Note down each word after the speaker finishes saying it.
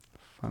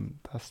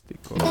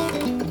Fantastico.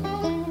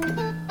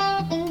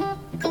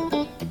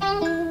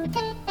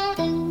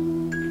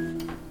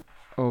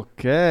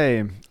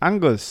 Okay,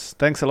 Angus,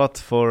 thanks a lot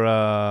for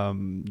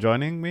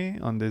joining me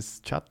on this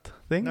chat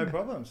thing. No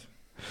problems.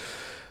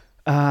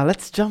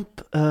 Let's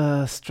jump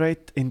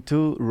straight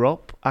into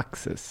rope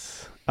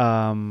access.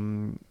 How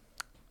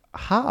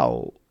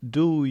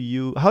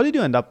did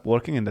you end up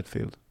working in that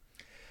field?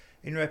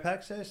 In rope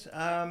access,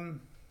 I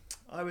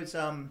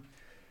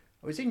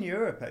was in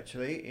Europe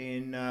actually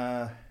in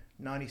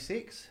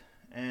 '96,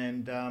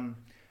 and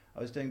I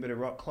was doing a bit of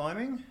rock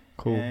climbing.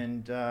 Cool.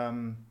 And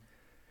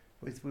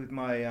with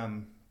my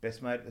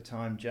best mate at the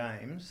time,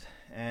 James,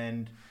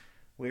 and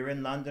we were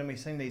in London. We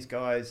seen these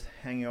guys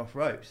hanging off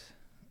ropes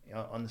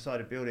on the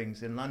side of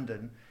buildings in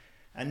London,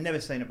 and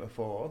never seen it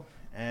before.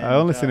 And, I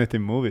only seen it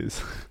in movies.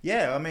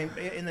 Yeah, I mean,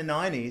 in the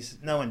 '90s,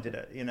 no one did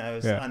it. You know, it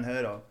was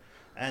unheard of.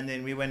 And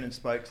then we went and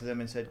spoke to them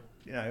and said,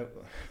 you know,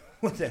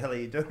 what the hell are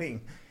you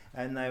doing?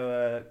 And they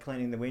were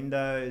cleaning the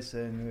windows,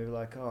 and we were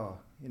like, oh,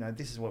 you know,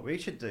 this is what we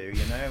should do.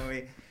 You know,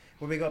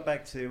 when we got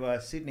back to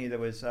Sydney, there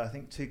was I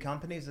think 2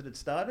 companies that had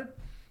started,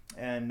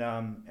 and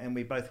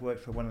we both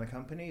worked for one of the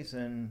companies,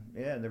 and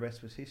yeah, the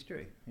rest was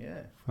history.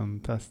 Yeah.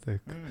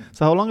 Fantastic.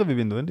 So how long have you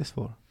been doing this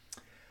for?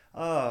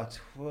 Oh,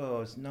 well, it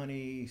was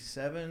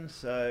 '97,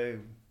 so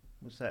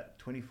what's that?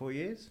 24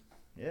 years?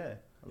 Yeah.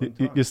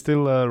 You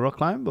still rock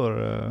climb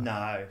or?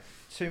 No,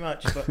 too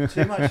much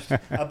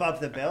above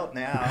the belt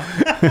now.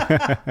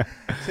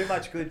 Too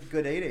much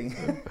good eating.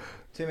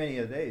 Too many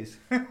of these.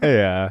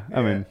 Yeah,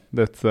 I mean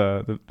that's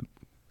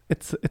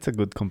it's a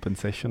good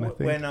compensation, I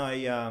think.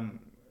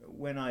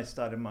 When I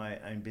started my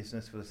own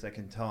business for the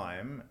second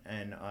time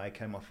and I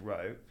came off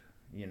rope,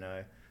 you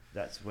know,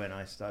 that's when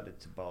I started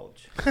to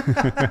bulge.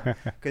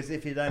 Because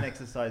if you don't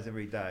exercise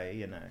every day,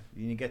 you know,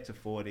 you get to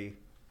 40.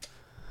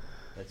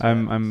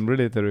 I'm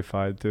really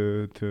terrified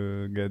to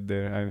get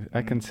there.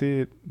 I can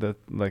see it that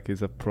like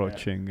is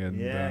approaching and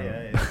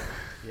yeah,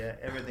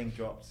 everything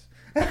drops.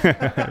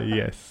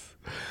 Yes.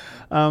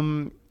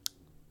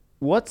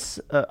 What's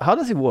how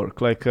does it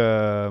work? Like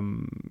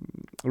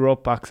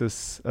rope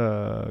access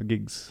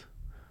gigs.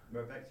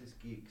 Rope access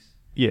gigs.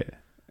 Yeah.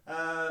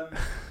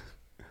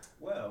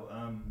 Well,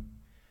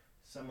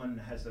 someone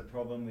has a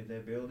problem with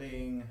their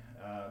building.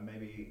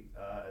 Maybe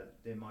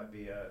there might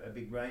be a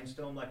big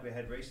rainstorm like we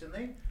had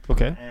recently.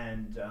 Okay.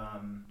 And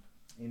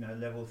you know,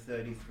 level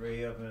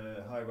 33 of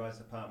a high-rise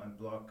apartment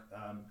block,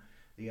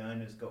 the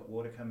owner's got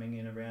water coming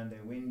in around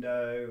their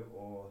window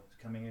or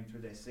coming in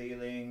through their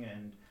ceiling,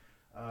 and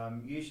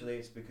usually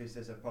it's because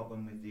there's a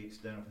problem with the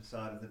external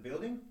facade of the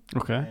building.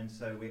 Okay. And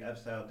so we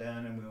abseil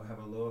down and we'll have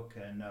a look,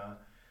 and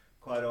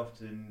quite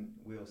often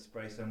we'll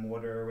spray some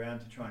water around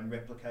to try and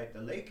replicate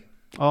the leak.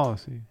 Oh, I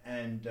see.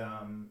 And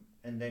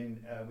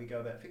then we go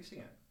about fixing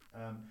it.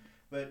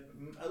 But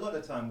a lot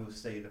of the time we'll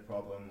see the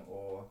problem,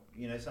 or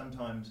you know,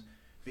 sometimes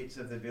bits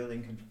of the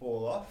building can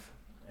fall off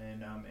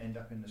and end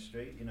up in the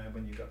street. You know,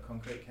 when you've got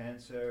concrete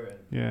cancer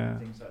and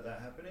things like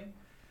that happening.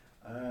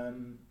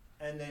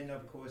 And then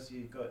of course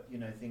you've got, you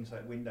know, things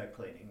like window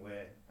cleaning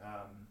where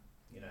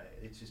you know,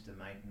 it's just a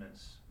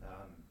maintenance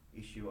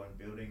issue on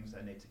buildings.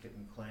 They need to keep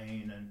them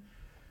clean, and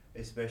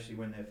especially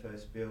when they're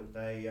first built,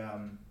 they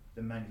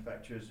the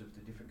manufacturers of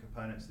the different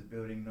components of the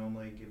building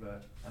normally give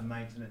a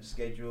maintenance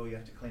schedule. You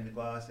have to clean the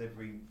glass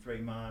every 3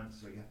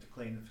 months, or you have to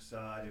clean the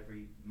facade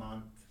every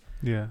month.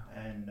 Yeah.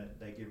 And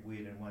they give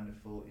weird and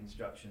wonderful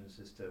instructions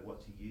as to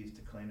what to use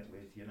to clean it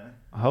with, you know.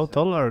 How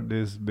tall are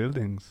these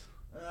buildings?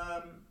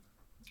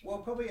 Well,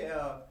 probably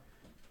our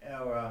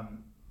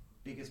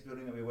biggest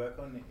building that we work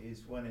on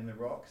is one in the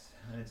Rocks,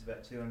 and it's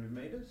about 200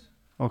 meters.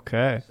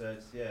 Okay. So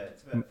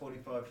it's about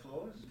 45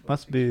 floors.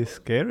 Must be floors.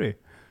 Scary.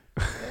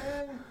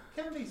 Yeah,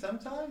 can be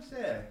sometimes,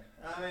 yeah.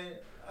 I mean,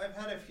 I've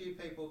had a few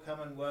people come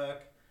and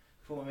work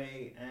for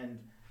me and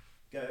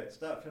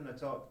start from the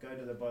top, go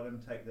to the bottom,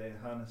 take their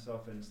harness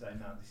off and say,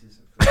 no, this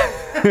isn't for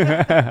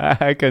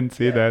I can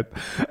see that.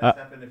 That's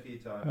happened a few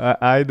times.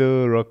 I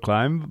do rock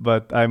climb,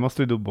 but I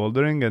mostly do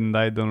bouldering, and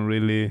I don't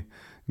really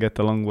get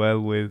along well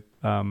with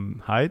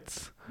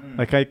heights.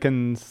 Like I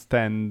can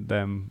stand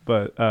them,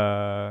 but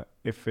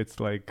if it's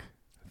like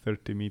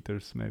 30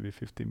 meters, maybe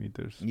 50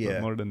 meters. Yeah.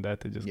 But more than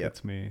that, it just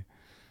gets me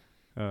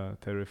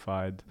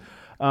terrified.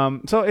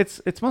 So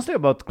it's mostly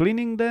about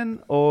cleaning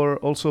then, or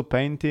also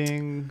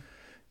painting?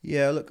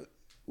 Yeah, look,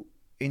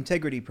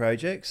 Integrity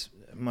Projects,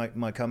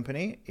 my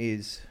company,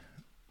 is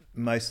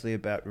mostly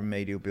about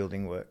remedial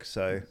building work.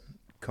 So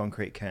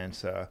concrete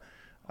cancer,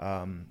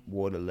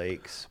 water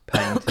leaks,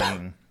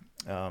 painting,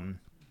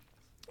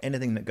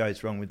 anything that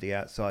goes wrong with the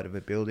outside of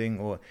a building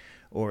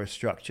or a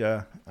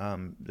structure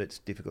that's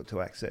difficult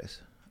to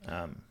access.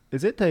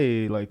 Is it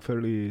a like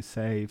fairly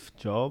safe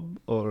job,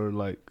 or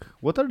like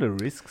what are the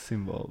risks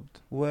involved?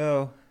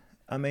 Well,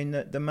 I mean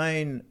the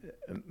main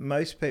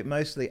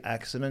mostly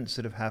accidents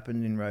that have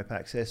happened in rope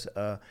access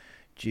are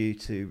due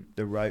to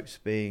the ropes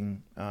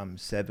being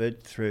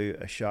severed through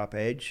a sharp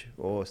edge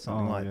or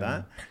something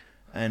that,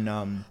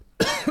 and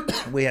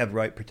we have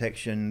rope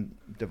protection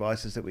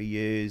devices that we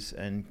use,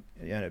 and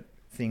you know,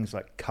 things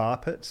like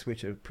carpets,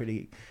 which are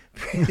pretty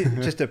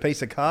just a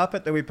piece of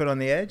carpet that we put on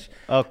the edge.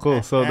 Oh,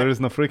 cool. So there is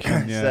no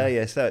friction.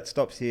 Yeah. So it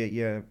stops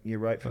your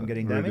rope from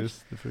getting damaged.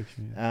 Reduce the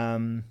friction.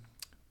 Yeah.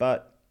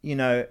 But you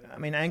know, I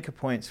mean, anchor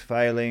points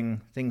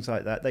failing, things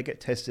like that, they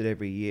get tested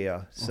every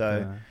year.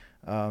 So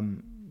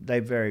they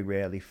very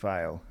rarely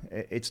fail.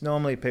 It's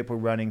normally people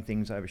running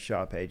things over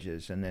sharp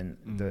edges, and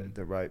then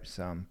the ropes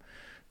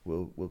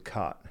will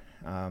cut.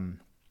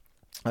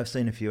 I've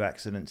seen a few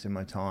accidents in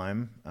my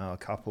time, a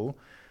couple,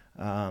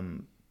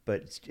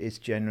 but it's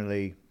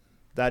generally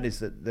that is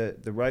the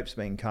ropes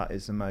being cut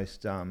is the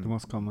most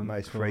common,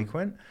 most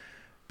frequent.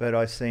 But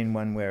I've seen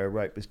one where a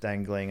rope was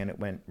dangling and it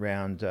went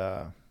round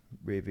the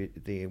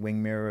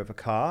wing mirror of a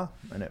car,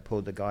 and it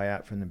pulled the guy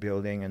out from the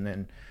building, and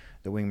then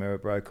the wing mirror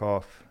broke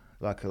off,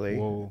 luckily.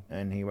 Whoa.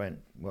 And he went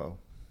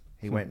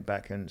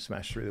back and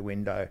smashed through the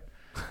window.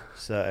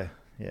 So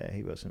yeah,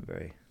 he wasn't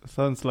very...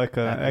 Sounds like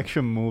an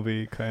action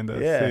movie kind of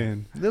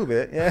scene. A little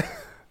bit, yeah.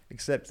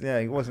 Except,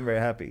 he wasn't very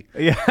happy.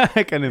 Yeah,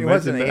 I can imagine. He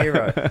wasn't a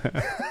hero.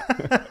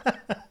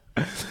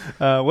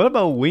 What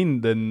about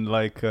wind and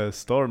like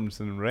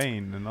storms and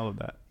rain and all of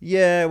that?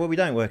 Yeah, well, we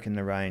don't work in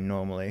the rain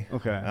normally.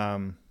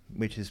 Okay.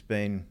 Which has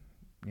been,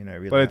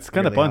 really... But it's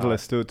kind of really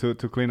pointless to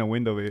clean a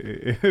window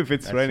if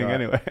it's That's raining right.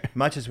 anyway.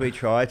 Much as we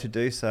try to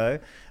do so,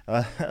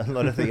 a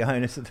lot of the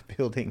owners of the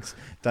buildings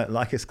don't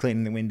like us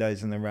cleaning the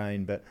windows in the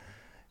rain. But,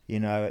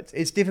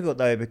 it's difficult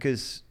though,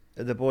 because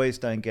the boys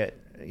don't get,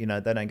 they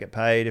don't get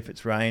paid if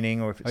it's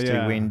raining or if it's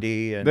too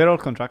windy. And they're all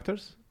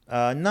contractors?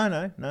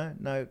 No.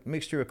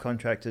 Mixture of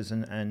contractors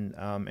and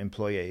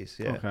employees.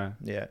 Yeah. Okay.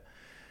 Yeah.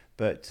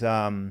 But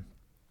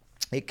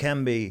it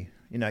can be...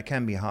 it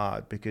can be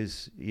hard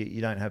because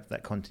you don't have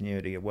that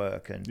continuity of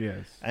work,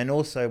 and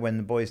also when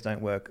the boys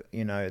don't work,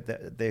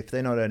 if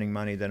they're not earning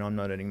money, then I'm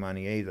not earning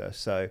money either.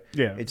 So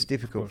it's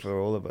difficult for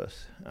all of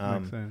us.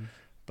 Makes sense.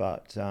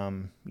 But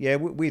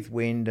with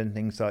wind and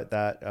things like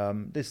that,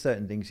 there's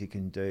certain things you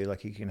can do,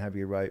 like you can have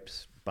your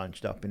ropes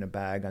bunched up in a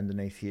bag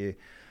underneath you.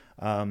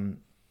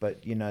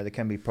 But there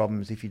can be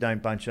problems if you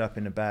don't bunch it up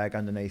in a bag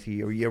underneath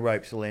you. Your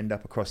ropes will end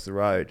up across the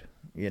road,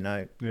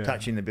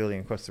 touching the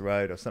building across the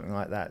road or something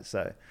like that.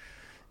 So.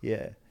 Yeah,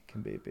 it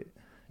can be a bit.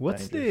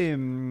 What's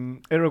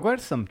dangerous. It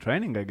requires some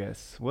training, I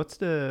guess. What's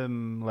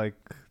the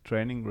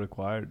training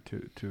required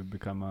to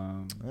become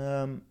a?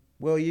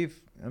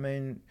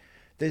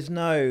 There's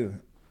no,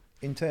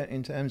 in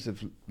terms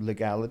of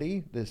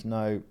legality, there's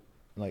no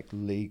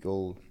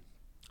legal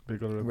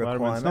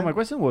requirements. No, my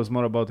question was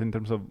more about in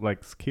terms of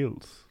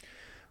skills.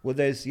 Well,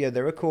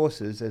 there are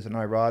courses. There's an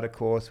IRADA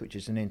course, which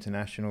is an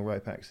international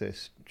rope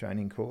access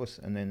training course,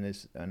 and then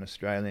there's an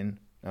Australian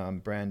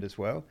brand as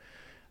well.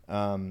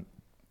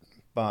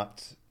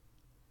 But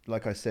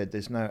like I said,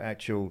 there's no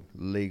actual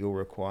legal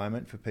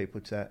requirement for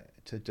people to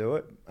do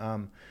it.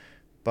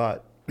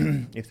 But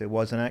if there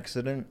was an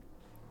accident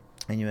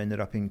and you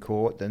ended up in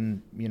court,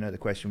 then, the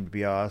question would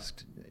be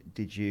asked,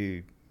 did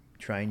you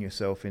train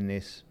yourself in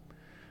this?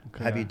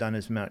 Okay. Have you done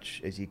as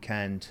much as you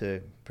can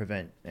to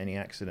prevent any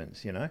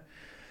accidents,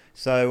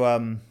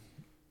 So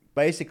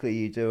basically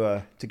you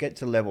do to get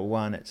to level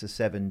 1, it's a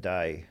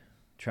 7-day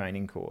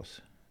training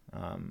course.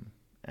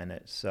 And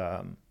it's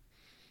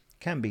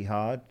can be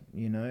hard,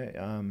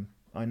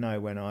 I know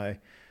when I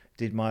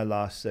did my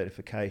last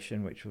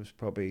certification, which was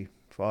probably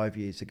 5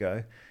 years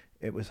ago,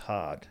 it was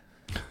hard.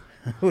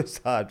 It was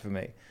hard for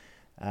me.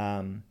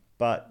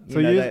 But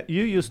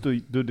you used to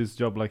do this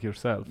job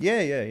yourself?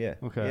 Yeah.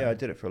 Okay. Yeah, I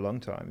did it for a long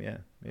time. Yeah,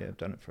 I've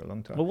done it for a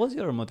long time. What was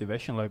your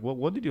motivation?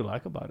 What did you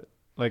like about it?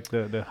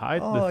 The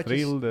height, the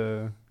thrill,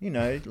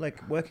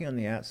 working on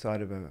the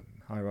outside of a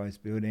high-rise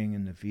building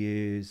and the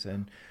views,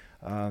 and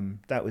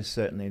that was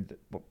certainly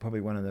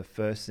probably one of the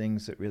first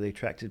things that really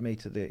attracted me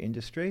to the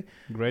industry.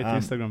 Great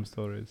Instagram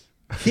stories.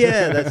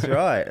 Yeah, that's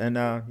right. And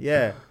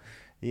the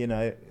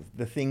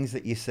things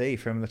that you see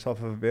from the top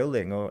of a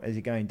building or as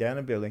you're going down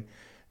a building.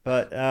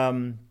 But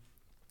then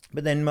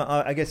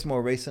I guess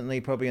more recently,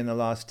 probably in the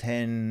last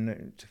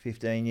 10 to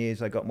 15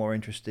 years, I got more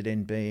interested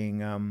in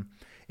being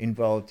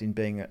involved in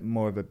being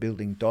more of a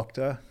building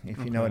doctor, if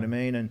you know what I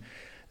mean, and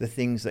the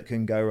things that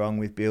can go wrong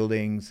with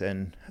buildings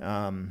and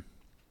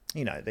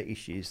the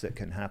issues that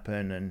can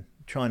happen, and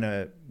trying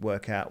to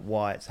work out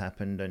why it's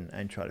happened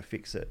and try to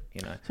fix it,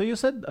 So you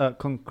said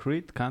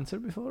concrete cancer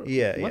before?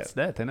 Yeah. What's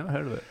that? I never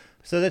heard of it.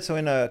 So that's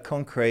when a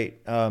concrete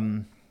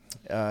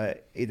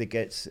either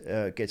gets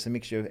a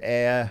mixture of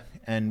air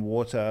and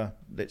water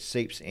that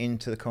seeps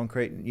into the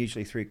concrete,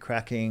 usually through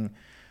cracking,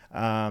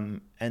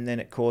 and then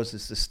it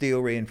causes the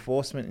steel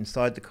reinforcement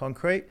inside the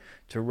concrete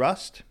to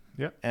rust.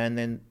 Yeah. And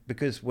then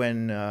because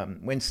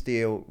when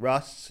steel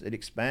rusts, it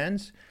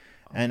expands.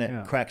 And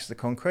it cracks the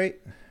concrete,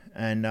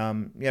 and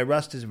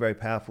rust is a very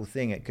powerful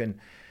thing. It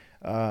can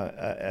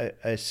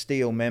a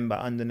steel member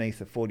underneath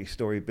a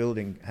 40-story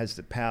building has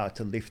the power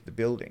to lift the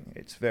building.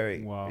 It's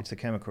it's a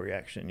chemical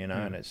reaction,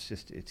 and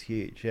it's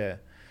huge. Yeah.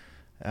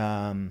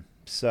 How do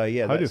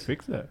you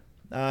fix that?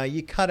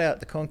 You cut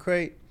out the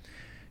concrete,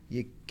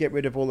 you get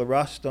rid of all the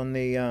rust on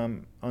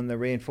the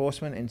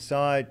reinforcement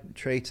inside,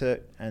 treat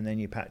it, and then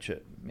you patch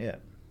it. Yeah.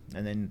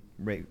 and then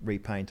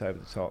repaint over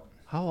the top.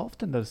 How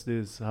often does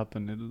this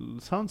happen?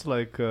 It sounds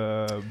like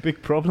a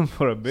big problem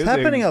for a building. It's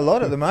happening a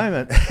lot at the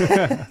moment.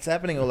 It's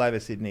happening all over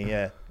Sydney.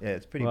 Yeah,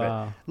 it's pretty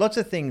bad. Lots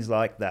of things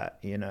like that.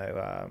 You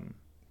know,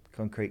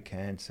 concrete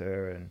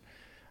cancer, and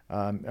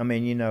I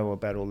mean, you know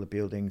about all the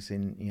buildings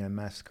in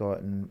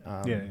Mascot and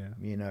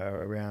you know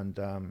around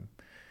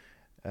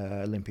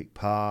Olympic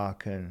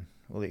Park and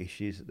all the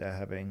issues that they're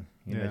having.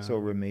 You know, it's all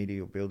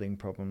remedial building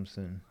problems,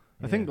 and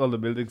I think all the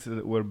buildings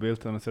that were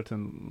built on a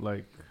certain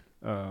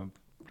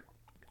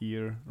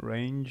year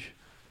range,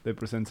 they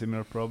present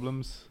similar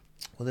problems.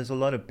 Well, there's a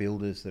lot of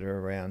builders that are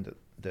around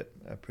that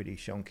are pretty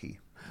shonky.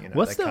 You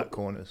know, they cut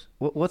corners.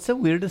 What's the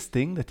weirdest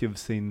thing that you've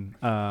seen,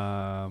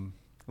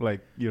 like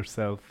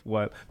yourself,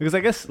 because I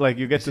guess like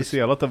you get to see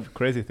a lot of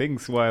crazy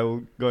things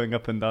while going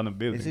up and down a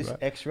building. Is this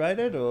right?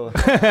 X-rated or?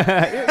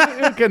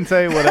 you can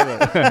say whatever.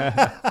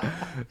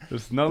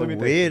 There's no the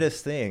limitation.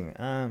 weirdest thing.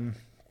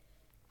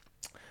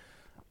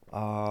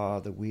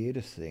 The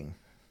weirdest thing.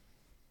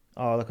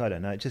 Oh, look, I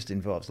don't know. It just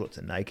involves lots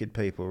of naked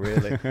people,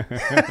 really.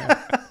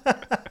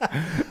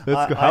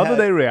 How do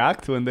they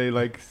react when they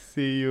like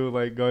see you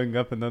like going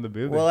up and down the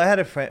building? Well, I had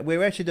a friend. We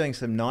were actually doing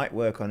some night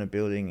work on a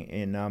building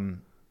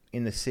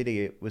in the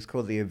city. It was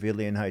called the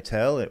Avillion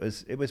Hotel. It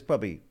was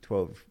probably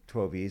 12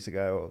 years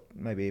ago, or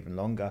maybe even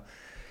longer.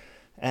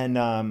 And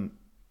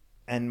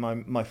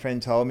my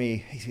friend told me,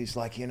 he's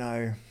like, you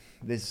know,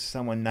 there's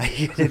someone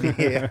naked in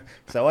here.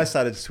 So I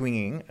started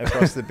swinging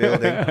across the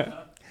building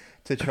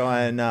to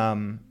try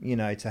and you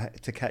know,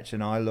 to catch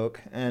an eye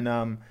look.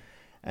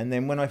 And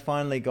then when I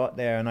finally got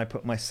there and I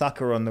put my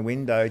sucker on the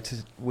window,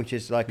 which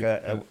is like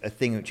a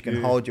thing which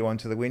can hold you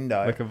onto the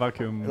window. Like a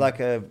vacuum. It's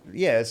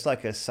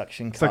like a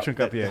suction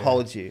cup that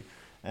holds you.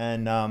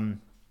 And I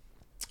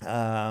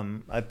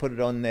put it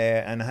on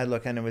there and I had a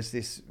look, and it was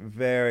this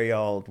very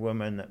old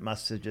woman that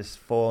must have just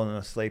fallen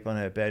asleep on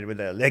her bed with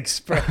her legs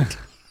spread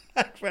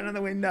in front of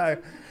the window.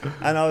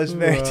 And I was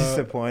very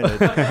disappointed.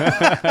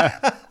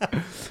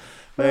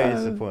 Very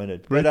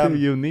disappointed. Pretty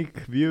unique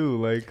view,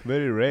 like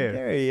very rare.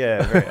 Very.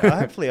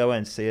 Hopefully I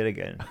won't see it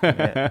again.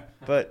 Yeah.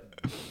 But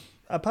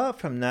apart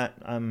from that,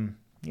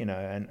 you know,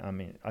 and I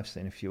mean, I've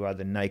seen a few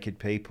other naked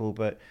people,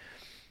 but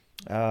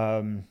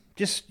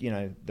just, you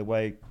know, the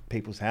way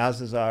people's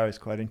houses are is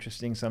quite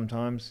interesting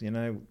sometimes. You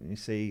know,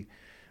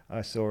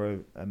 I saw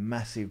a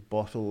massive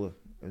bottle,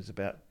 it was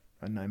about,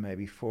 I don't know,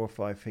 maybe 4 or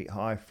 5 feet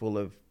high, full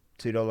of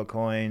 $2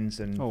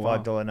 coins and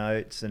 $5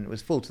 notes, and it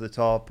was full to the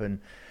top,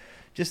 and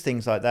just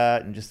things like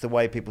that, and just the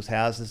way people's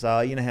houses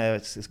are. You know how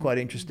it's quite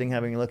interesting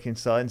having a look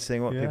inside and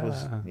seeing what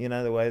people's, you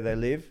know, the way they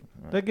live.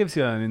 That gives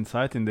you an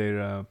insight in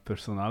their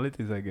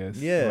personalities, I guess.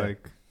 Yeah.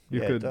 Like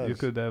you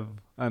could have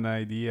an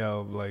idea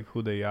of like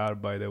who they are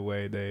by the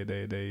way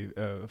they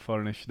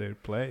furnish their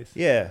place.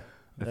 Yeah.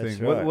 I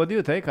think. Right. What do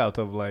you take out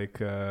of like?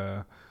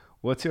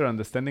 What's your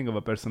understanding of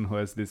a person who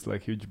has this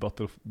like huge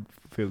bottle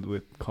filled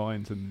with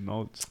coins and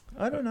notes?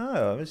 I don't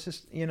know. It's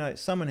just, you know,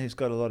 someone who's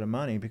got a lot of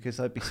money, because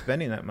I'd be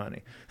spending that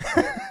money.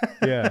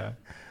 Yeah.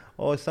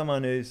 Or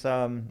someone who's,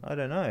 I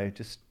don't know,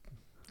 just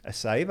a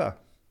saver.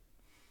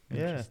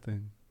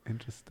 Interesting.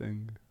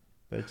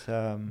 But,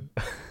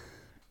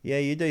 yeah,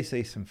 you do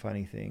see some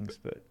funny things.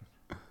 But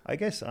I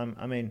guess,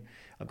 I mean,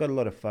 I've got a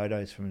lot of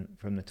photos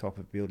from the top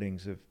of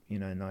buildings of, you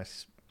know,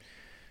 nice,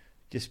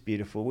 just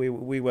beautiful.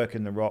 We work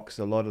in the rocks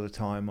a lot of the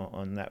time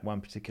on that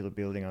one particular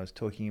building I was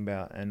talking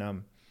about,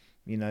 and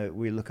you know,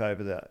 we look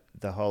over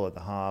the whole of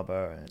the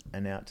harbour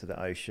and out to the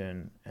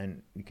ocean,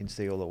 and you can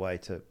see all the way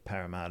to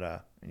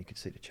Parramatta, and you can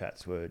see the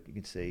Chatswood, you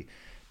can see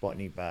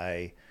Botany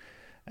Bay,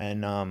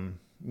 and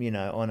you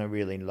know, on a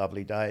really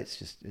lovely day,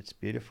 it's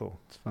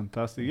beautiful. It's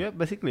fantastic. Yeah,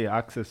 basically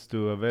access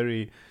to a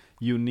very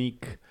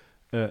unique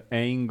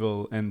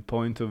angle and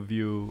point of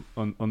view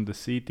on the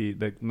city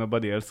that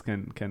nobody else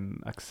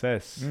can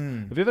access.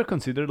 Have you ever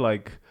considered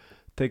like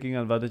taking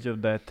advantage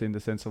of that in the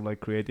sense of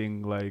like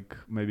creating like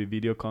maybe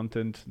video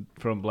content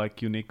from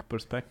like unique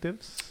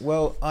perspectives?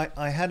 Well,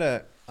 I had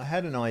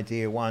an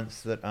idea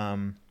once that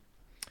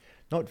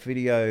not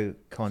video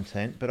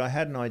content, but I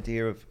had an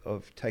idea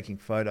of taking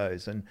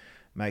photos and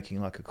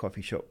making like a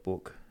coffee shop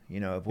book, you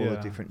know, of all the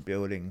different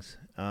buildings.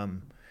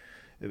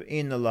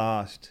 In the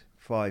last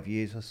 5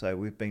 years or so,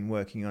 we've been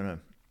working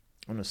on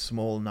a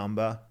small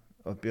number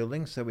of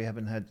buildings, so we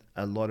haven't had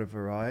a lot of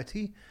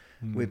variety.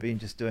 We've been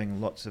just doing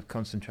lots of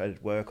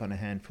concentrated work on a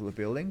handful of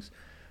buildings.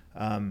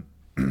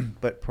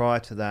 But prior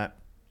to that,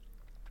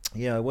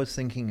 I was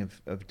thinking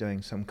of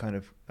doing some kind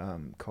of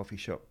coffee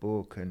shop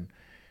book, and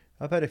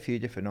I've had a few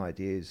different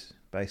ideas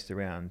based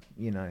around,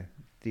 you know,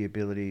 the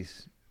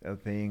abilities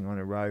of being on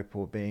a rope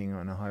or being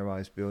on a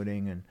high-rise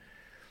building. And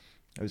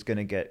I was going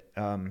to get,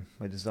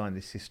 I designed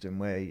this system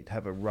where you'd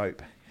have a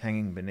rope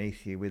hanging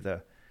beneath you with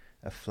a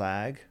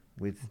flag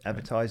with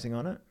advertising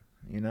on it,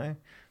 you know,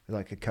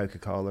 like a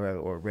Coca-Cola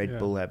or a Red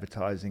Bull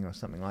advertising or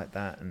something like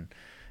that, and,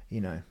 you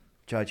know,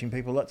 charging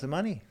people lots of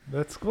money.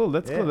 That's cool.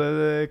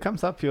 Cool. It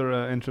comes up your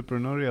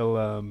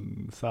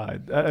entrepreneurial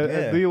side.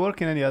 Do you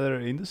work in any other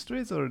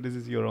industries, or this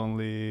is your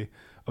only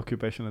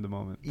occupation at the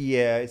moment?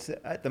 Yeah, it's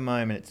at the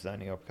moment it's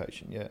only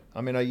occupation. Yeah,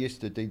 I mean I used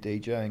to do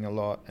DJing a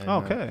lot. And,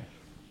 Okay.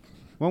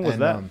 When was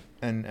that?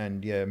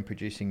 And yeah, and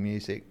producing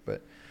music,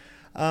 but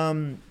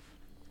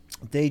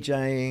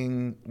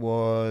DJing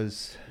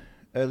was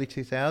early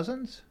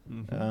 2000s.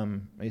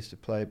 I used to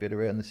play a bit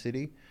around the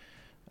city,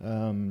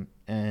 and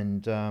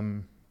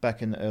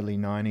back in the early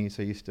 90s,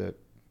 I used to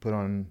put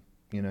on,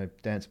 you know,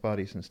 dance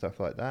parties and stuff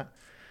like that.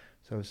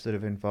 So I was sort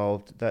of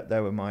involved. They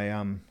were my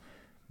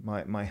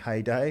my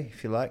heyday,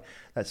 if you like.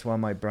 That's why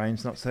my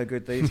brain's not so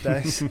good these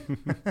days.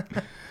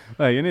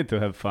 Well, you need to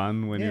have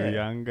fun when you're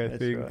Yeah, young, I that's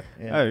think. right,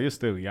 yeah. Oh, you're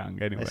still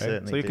young anyway, so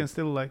certainly you do. can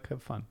still like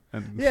have fun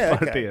and Yeah,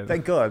 party. okay. and-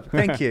 Thank God.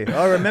 Thank you.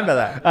 I remember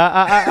that.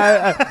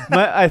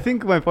 I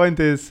think my point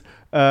is,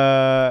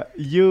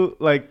 you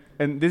like,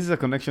 and this is a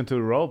connection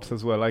to ropes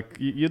as well. Like,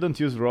 you don't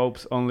use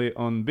ropes only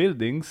on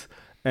buildings,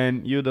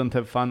 and you don't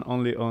have fun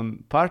only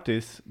on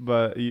parties,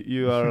 but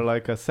you are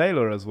like a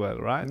sailor as well,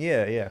 right?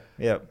 Yeah.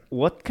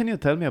 What can you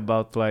tell me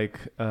about like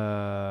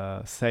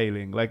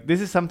sailing? Like,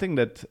 this is something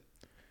that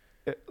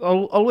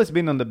always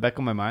been on the back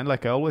of my mind.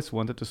 Like, I always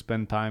wanted to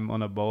spend time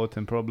on a boat,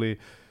 and probably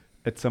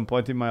at some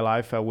point in my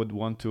life I would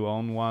want to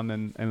own one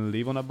and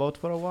live on a boat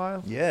for a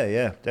while.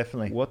 Yeah,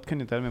 definitely. What can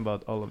you tell me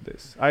about all of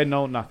this? I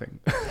know nothing.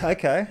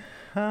 Okay.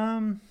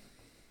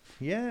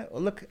 Yeah,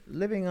 well, look,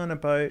 living on a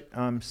boat,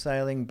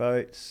 sailing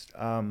boats,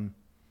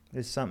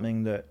 is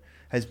something that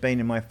has been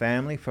in my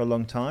family for a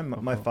long time.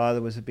 My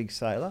father was a big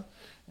sailor,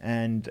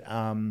 and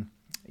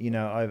you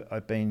know,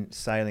 I've been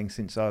sailing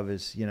since I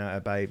was, you know,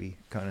 a baby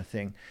kind of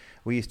thing.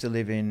 We used to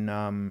live in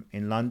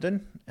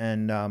London,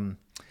 and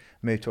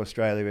moved to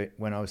Australia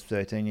when I was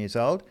 13 years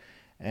old,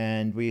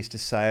 and we used to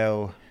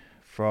sail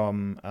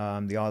from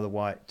the Isle of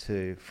Wight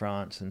to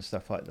France and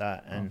stuff like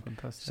that. And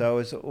fantastic. so I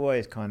was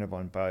always kind of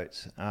on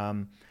boats.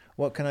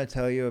 What can I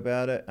tell you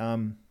about it?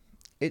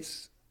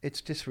 It's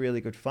just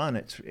really good fun.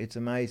 It's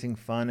amazing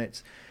fun.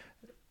 It's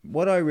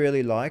what I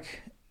really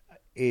like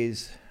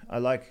is I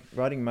like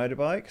riding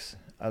motorbikes.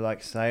 I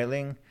like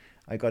sailing.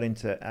 I got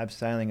into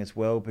abseiling as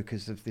well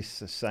because of this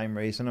same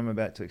reason I'm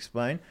about to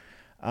explain.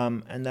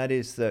 And that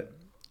is that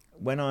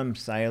when I'm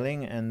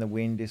sailing and the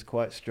wind is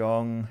quite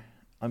strong,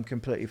 I'm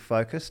completely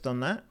focused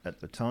on that at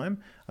the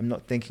time. I'm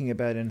not thinking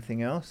about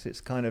anything else.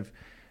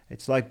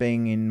 It's like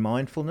being in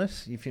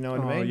mindfulness, if you know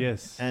what I mean.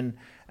 Yes. And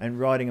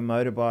riding a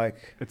motorbike,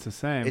 It's the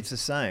same. it's the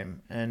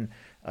same. And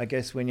I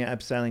guess when you're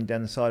abseiling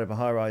down the side of a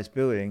high-rise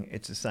building,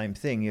 it's the same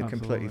thing. You're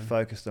completely Absolutely.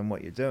 focused on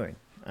what you're doing.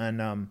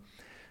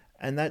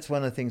 And that's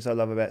one of the things I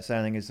love about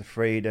sailing is the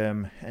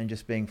freedom and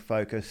just being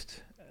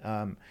focused.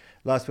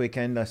 Last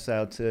weekend I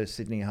sailed to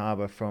Sydney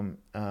Harbour from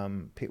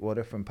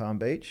Pittwater, from Palm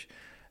Beach,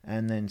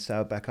 and then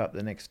sailed back up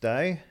the next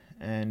day,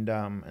 and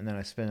then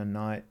I spent a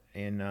night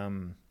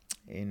in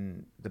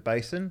the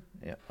basin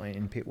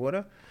in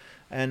Pittwater,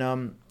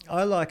 and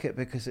I like it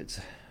because it's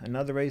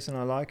another reason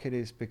I like it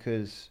is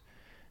because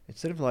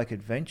it's sort of like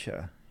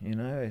adventure, you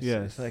know.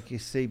 It's like you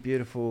see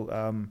beautiful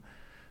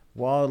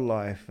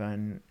wildlife,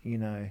 and you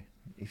know,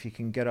 if you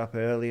can get up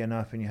early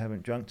enough and you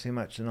haven't drunk too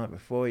much the night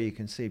before, you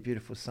can see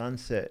beautiful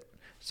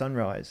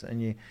sunrise,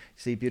 and you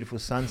see beautiful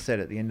sunset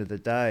at the end of the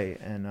day,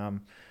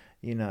 and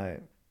you know,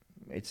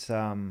 it's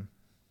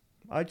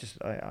I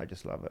just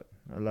love it.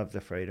 I love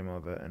the freedom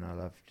of it, and I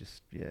love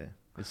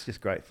it's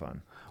just great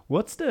fun.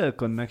 What's the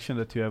connection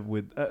that you have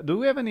with? Do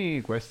we have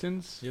any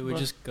questions? Yeah, we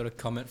just got a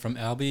comment from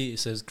Albie. It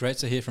says, "Great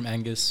to hear from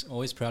Angus.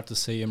 Always proud to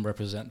see him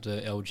represent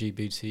the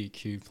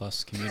LGBTQ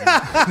plus community."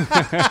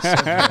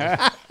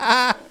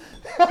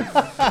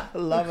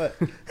 Love it.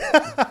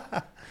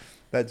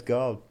 That's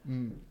gold.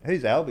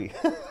 Who's Albie?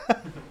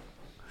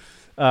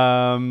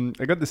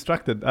 I got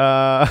distracted.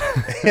 Yeah,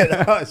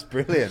 that was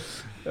brilliant.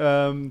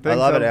 Thanks, I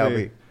love it,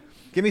 Albie.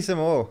 Give me some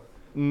more.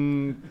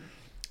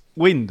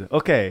 Wind.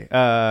 Okay.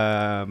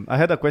 I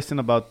had a question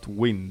about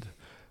wind.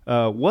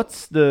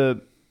 What's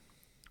the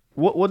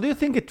what do you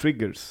think it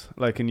triggers,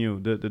 like in you,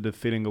 the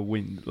feeling of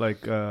wind?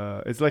 Like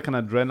it's like an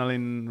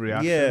adrenaline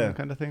reaction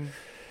kind of thing?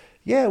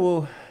 Yeah,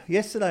 well,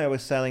 yesterday I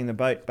was sailing the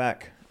boat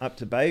back up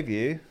to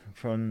Bayview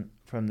from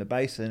the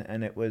basin,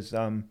 and it was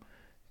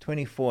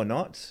 24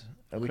 knots,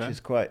 which is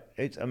quite.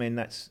 I mean,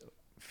 that's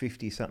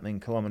 50 something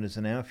kilometers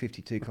an hour,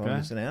 52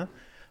 kilometers an hour.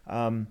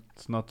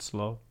 It's not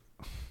slow.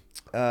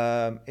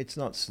 It's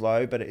not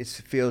slow, but it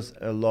feels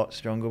a lot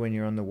stronger when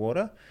you're on the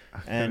water.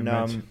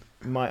 And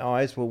my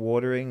eyes were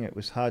watering. It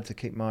was hard to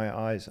keep my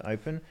eyes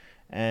open,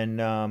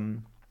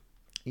 and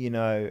you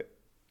know,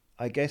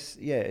 I guess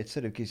it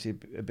sort of gives you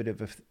a bit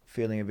of a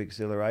feeling of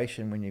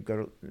exhilaration when you've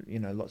got, you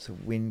know, lots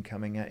of wind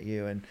coming at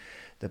you, and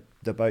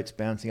the boat's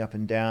bouncing up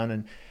and down.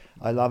 And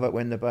I love it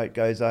when the boat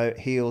goes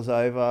heels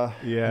over,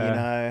 you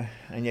know,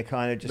 and you're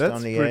kind of just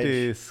on the edge. That's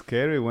pretty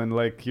scary when,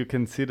 like, you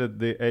can see that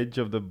the edge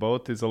of the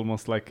boat is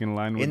almost like in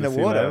line with in the the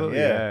sea water.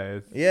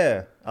 level.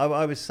 Yeah.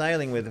 I was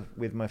sailing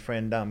with my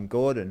friend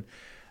Gordon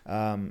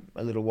a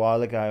little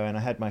while ago, and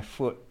I had my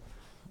foot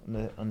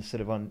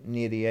on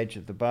near the edge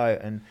of the boat,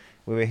 and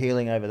we were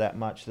heeling over that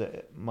much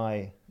that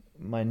my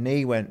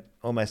knee went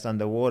almost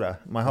underwater.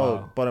 My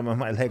whole bottom of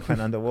my leg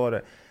went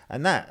underwater.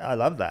 And that, I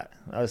love that.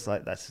 I was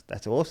like,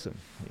 that's awesome.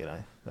 You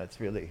know,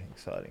 that's really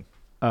exciting.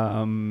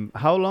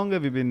 How long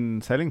have you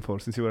been sailing for?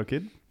 Since you were a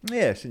kid?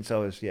 Yeah, since I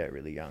was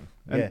really young.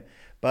 And-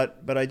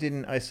 But I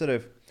didn't.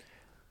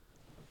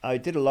 I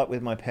did a lot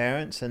with my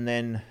parents, and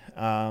then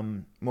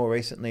more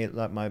recently,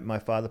 like my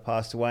father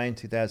passed away in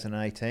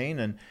 2018,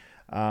 and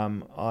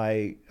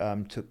I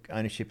took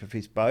ownership of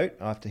his boat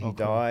after he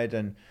died,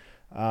 and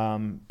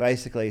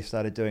basically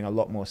started doing a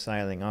lot more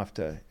sailing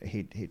after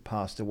he'd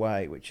passed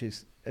away, which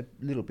is a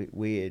little bit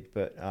weird,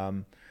 but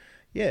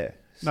yeah.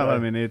 No, I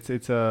mean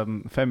it's a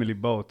family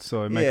boat,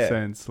 so it makes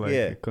sense. Like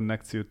it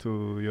connects you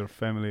to your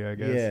family, I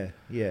guess.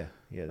 Yeah.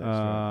 That's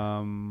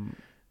right.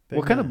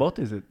 What kind of boat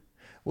is it?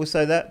 Well,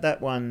 so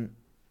that one,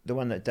 the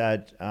one that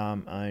Dad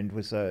owned,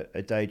 was a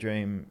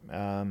Daydream,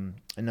 a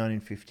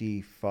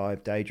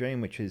 1955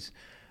 Daydream, which is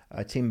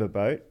a timber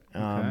boat,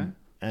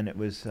 and it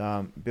was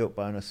built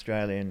by an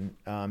Australian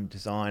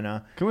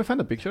designer. Can we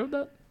find a picture of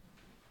that?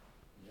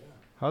 Yeah.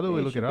 How do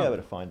we look it up? Be able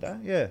to find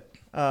that. Yeah.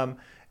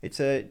 It's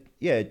a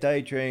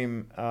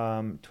Daydream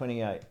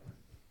 28.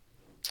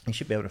 You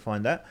should be able to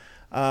find that.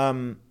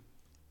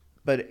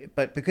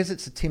 But because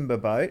it's a timber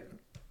boat,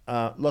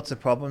 lots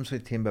of problems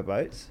with timber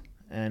boats,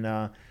 and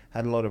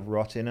had a lot of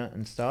rot in it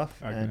and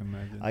stuff. I can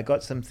imagine. I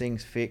got some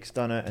things fixed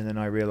on it, and then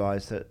I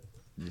realised that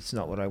it's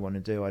not what I want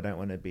to do. I don't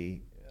want to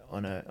be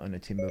on a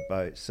timber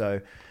boat.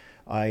 So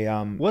I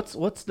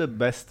what's the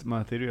best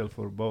material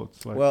for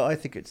boats? Like, well, I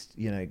think it's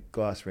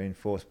glass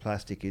reinforced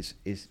plastic is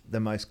the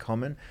most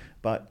common,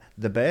 but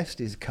the best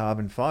is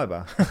carbon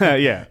fiber.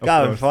 yeah,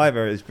 carbon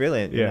fiber is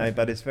brilliant, Yeah.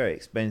 but it's very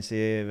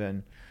expensive,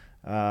 and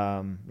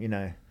I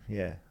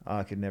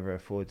could never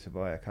afford to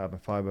buy a carbon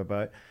fiber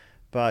boat.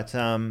 But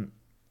so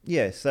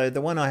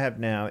the one I have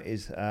now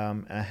is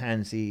a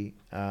Hansi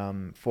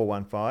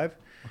 415,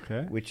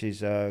 which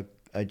is a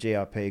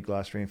GRP,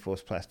 glass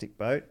reinforced plastic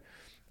boat,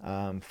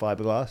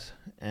 fiberglass,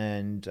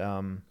 and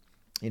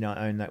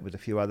I own that with a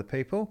few other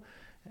people,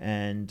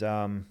 and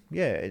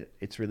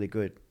it's really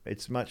good.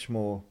 It's much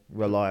more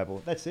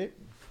reliable. That's it.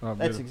 Oh,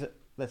 That's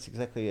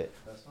exactly it.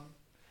 First one?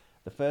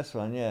 The first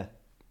one, yeah,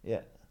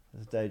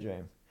 it's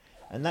Daydream,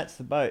 and that's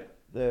the boat.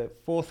 The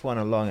fourth one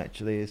along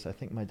actually is, I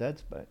think, my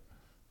dad's boat.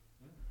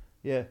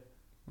 Yeah.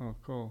 Oh,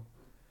 cool.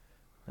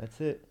 That's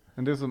it.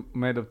 And this is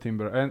made of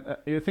timber. And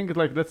you think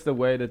that's the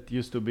way that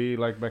used to be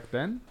like back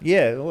then?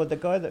 Yeah. Well, the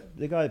guy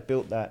that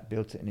built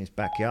it in his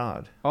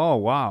backyard. Oh,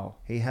 wow.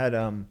 He had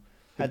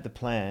the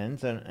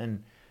plans,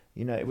 and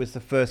it was the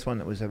first one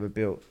that was ever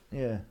built.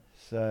 Yeah.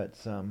 So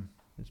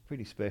it's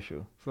pretty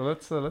special. So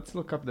let's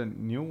look up the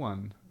new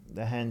one.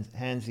 The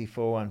Hansi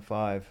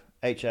 415,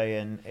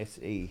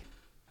 HANSE.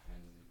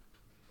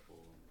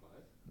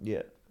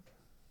 Yeah.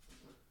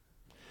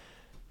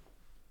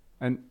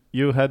 And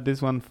you had this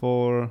one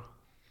for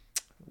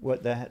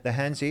what, the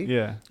Hansi?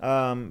 Yeah.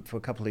 For a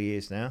couple of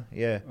years now.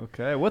 Yeah.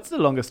 Okay. What's the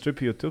longest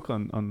trip you took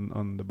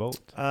on the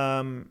boat?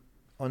 On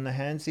the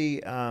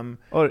Hansi,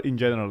 or in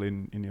general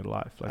in your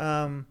life, like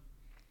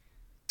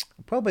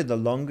probably the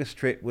longest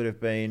trip would have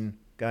been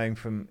going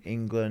from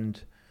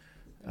England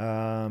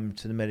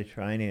to the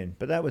Mediterranean,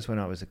 but that was when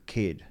I was a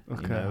kid.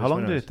 Okay. How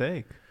long did it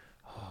take?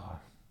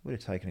 Would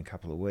have taken a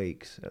couple of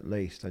weeks at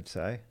least, I'd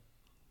say.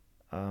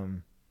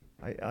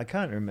 I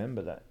can't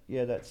remember that.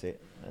 Yeah, that's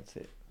it.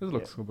 This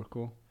looks super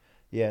cool.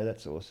 Yeah,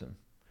 that's awesome.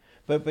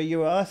 But you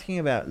were asking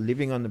about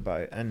living on the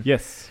boat, and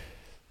yes,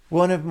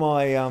 one of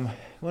my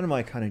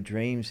kind of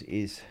dreams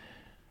is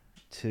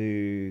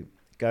to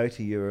go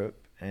to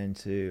Europe and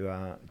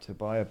to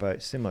buy a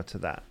boat similar to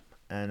that,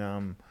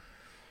 and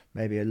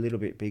maybe a little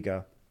bit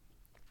bigger,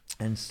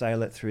 and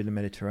sail it through the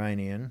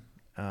Mediterranean,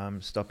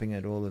 stopping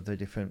at all of the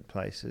different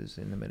places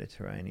in the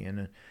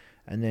Mediterranean,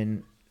 and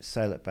then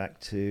sail it back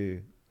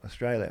to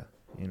Australia,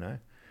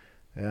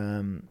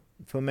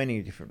 for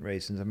many different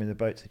reasons. I mean, the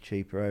boats are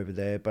cheaper over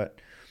there, but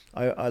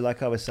I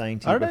like I was saying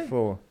to you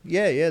before.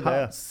 Yeah, they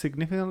are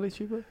significantly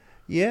cheaper.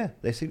 Yeah,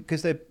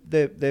 because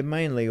they're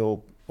mainly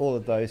all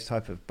of those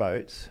type of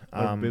boats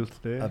are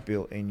built there. Are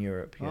built in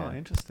Europe. Yeah. Oh,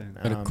 interesting.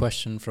 Got a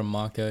question from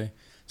Marco. It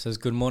says,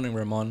 "Good morning,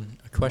 Ramon.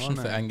 A question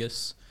for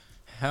Angus.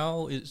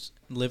 How is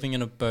living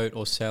in a boat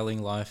or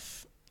sailing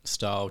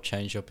lifestyle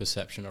change your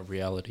perception of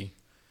reality?"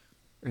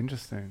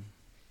 Interesting.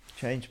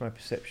 Change my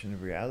perception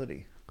of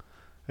reality.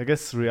 I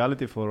guess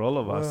reality for all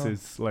of us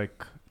is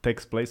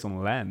takes place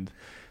on land.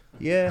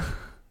 Yeah,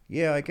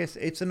 I guess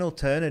it's an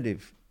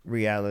alternative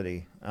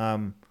reality.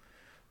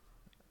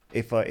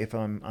 If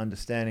I'm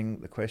understanding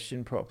the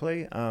question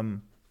properly,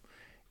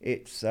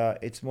 it's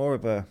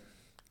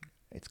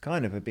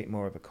kind of a bit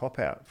more of a cop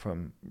out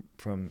from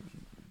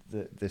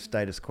the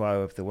status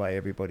quo of the way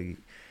everybody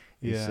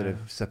is sort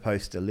of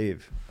supposed to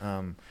live,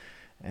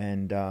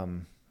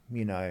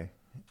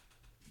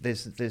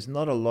 There's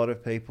not a lot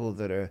of people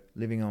that are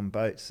living on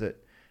boats that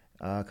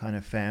are kind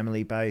of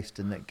family based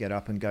and that get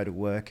up and go to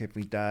work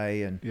every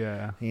day and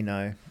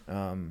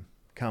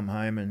come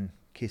home and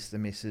kiss the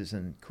missus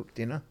and cook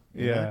dinner.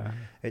 You know?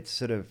 It's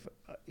sort of,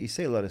 you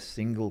see a lot of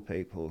single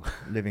people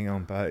living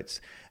on boats,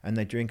 and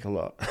they drink a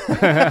lot.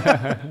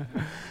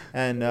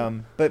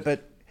 And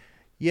but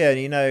Yeah,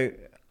 you know,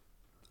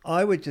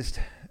 I would just,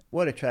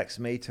 what attracts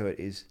me to it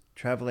is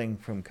traveling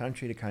from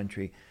country to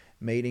country,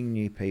 meeting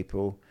new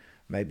people,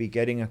 maybe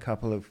getting a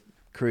couple of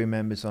crew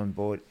members on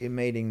board,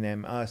 meeting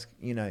them,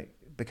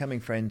 becoming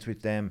friends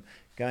with them,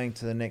 going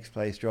to the next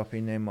place,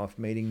 dropping them off,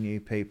 meeting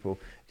new people,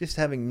 just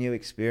having new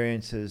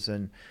experiences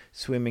and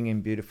swimming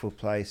in beautiful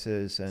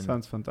places. And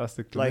sounds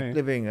fantastic to like me.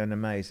 living an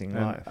amazing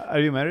And life. are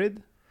you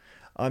married?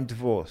 I'm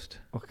divorced,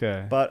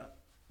 Okay. but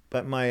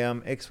my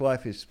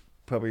ex-wife is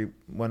probably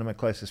one of my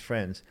closest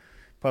friends.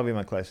 Probably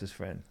my closest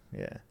friend.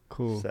 Yeah.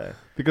 Cool. So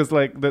Because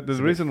like the it's a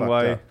bit reason fucked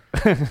why up.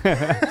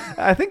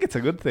 I think it's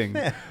a good thing.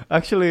 Yeah.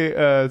 Actually,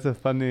 it's a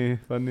funny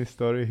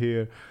story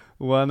here.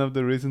 One of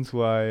the reasons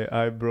why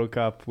I broke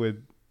up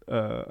with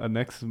an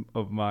ex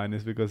of mine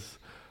is because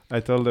I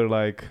told her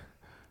like,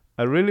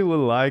 I really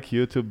would like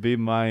you to be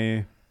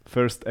my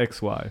first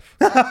ex-wife.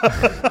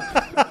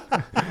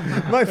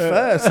 My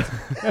first.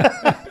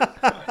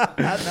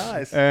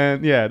 Nice.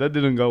 And yeah, that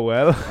didn't go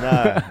well.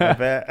 No, I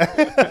bet.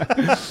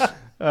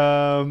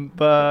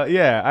 But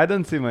yeah, I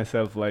don't see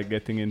myself like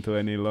getting into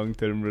any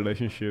long-term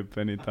relationship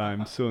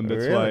anytime soon.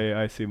 That's Really?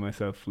 why I see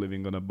myself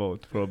living on a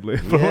boat, probably.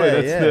 Yeah,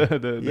 That's yeah.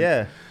 the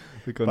Yeah.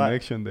 the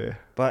connection there.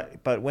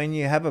 But when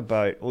you have a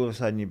boat, all of a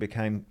sudden you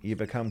become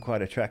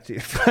quite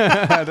attractive.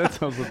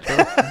 That's also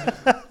true.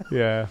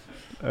 Yeah,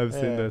 I've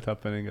seen Yeah. that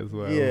happening as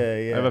well. Yeah, I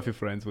yeah. have a few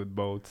friends with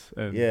boats,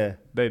 and Yeah.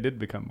 they did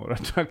become more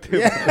attractive.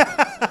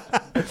 Yeah.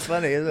 It's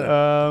funny, isn't it?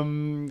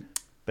 Um,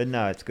 But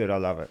no, it's good. I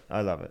love it.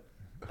 I love it.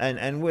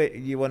 And where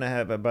you want to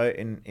have a boat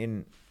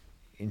in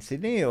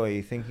Sydney, or are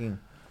you thinking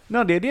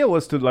no, the idea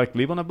was to like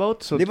live on a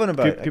boat, so Live on a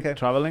boat, keep okay.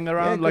 traveling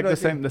around, good like the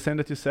idea. same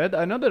that you said.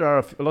 I know there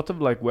are a lot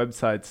of like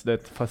websites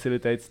that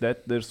facilitates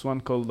that. There's one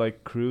called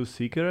like Cruise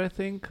Seeker, I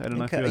think. I don't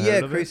know if you heard yeah,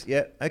 of it. Chris.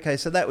 Yeah. Okay.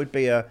 So that would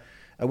be a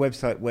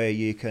website where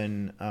you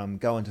can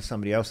go onto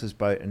somebody else's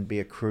boat and be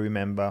a crew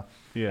member.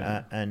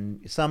 Yeah.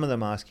 And some of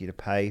them ask you to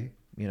pay,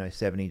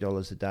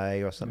 $70 a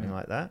day or something Yeah.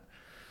 like that.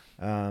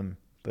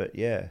 But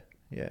yeah.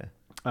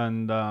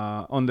 And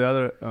on the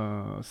other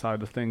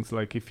side of things,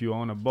 like if you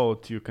own a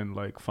boat, you can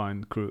like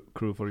find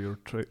crew for your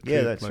trip.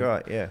 Yeah, that's like,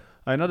 right. Yeah.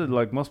 I know that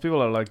like most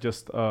people are like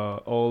just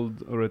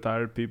old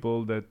retired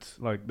people that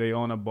like they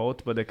own a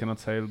boat but they cannot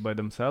sail by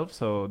themselves,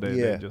 so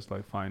they just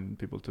like find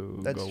people to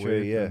That's go true,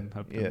 with yeah, and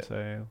help yeah. them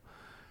sail.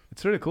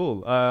 It's really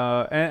cool.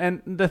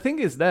 And the thing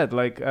is that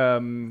like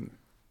I'm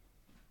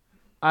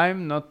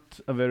not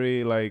a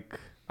very like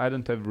I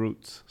don't have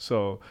roots,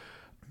 so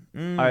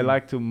I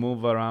like to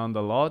move around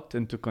a lot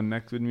and to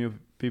connect with new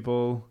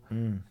people.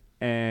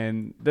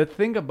 And the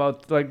thing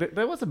about like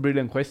that was a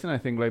brilliant question, I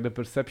think, like the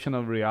perception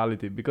of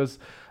reality, because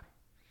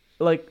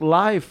like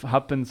life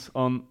happens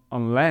on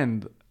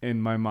land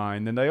in my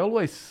mind, and I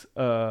always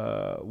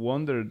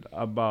wondered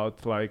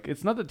about like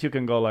it's not that you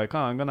can go like, oh,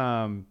 I'm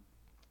gonna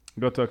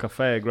go to a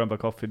cafe, grab a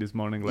coffee this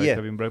morning, like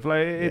having breakfast.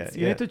 Like it's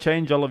you need to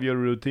change all of your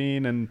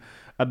routine and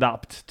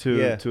adapt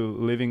to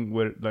living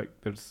where like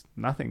there's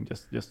nothing,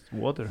 just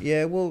water.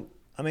 Yeah, well,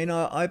 I mean,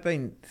 I've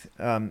been,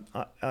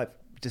 I've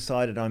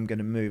decided I'm going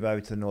to move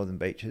over to the Northern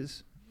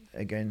Beaches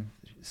again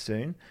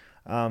soon.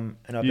 And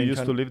I've You been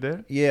used to live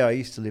there? Yeah, I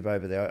used to live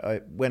over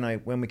there.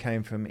 When we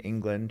came from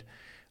England,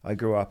 I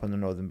grew up on the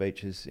Northern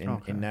Beaches in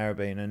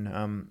Narrabeen,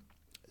 and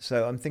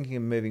so I'm thinking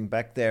of moving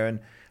back there.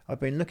 And I've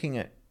been looking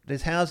at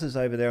there's houses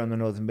over there on the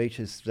Northern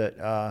Beaches that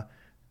are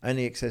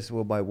only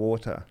accessible by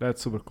water.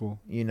 That's super cool.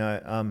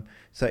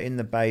 So in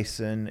the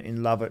basin,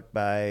 in Lovett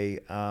Bay,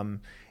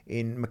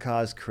 in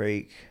McCarrs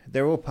Creek,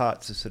 they're all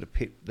parts of sort of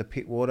the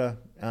Pittwater,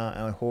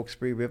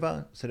 Hawkesbury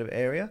River sort of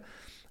area,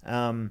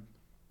 and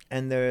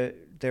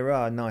there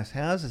are nice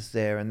houses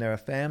there, and there are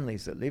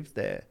families that live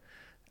there,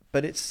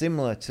 but it's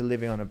similar to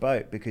living on a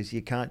boat because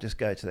you can't just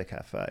go to the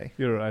cafe.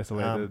 You're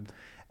isolated,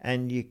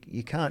 and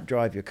you can't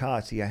drive your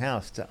car to your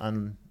house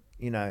to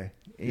you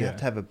have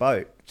to have a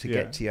boat to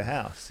get to your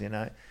house, And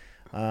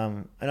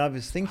I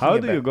was thinking, how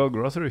do you go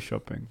grocery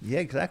shopping? Yeah,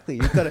 exactly.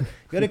 You got to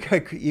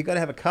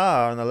have a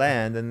car on the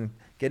land and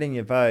get in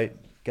your boat,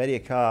 go to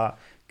your car,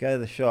 go to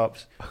the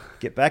shops,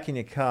 get back in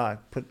your car,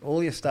 put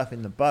all your stuff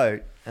in the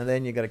boat, and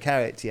then you got to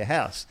carry it to your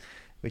house,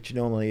 which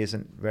normally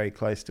isn't very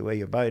close to where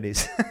your boat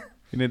is.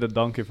 You need a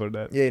donkey for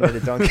that. Yeah, you need a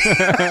donkey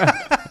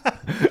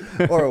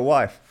or a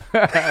wife.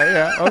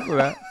 Yeah,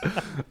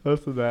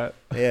 also that.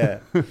 Yeah,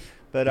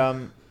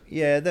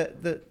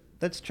 but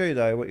that's true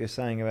though. What you're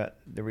saying about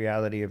the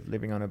reality of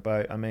living on a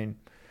boat. I mean,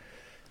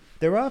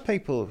 there are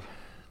people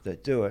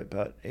that do it,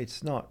 but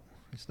it's not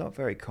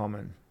very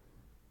common.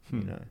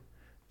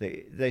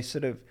 They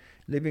sort of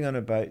living on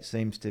a boat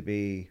seems to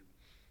be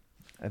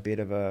a bit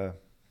of a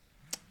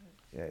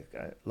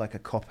like a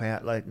cop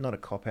out, like not a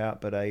cop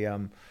out, but a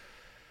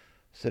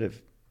sort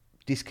of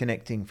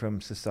disconnecting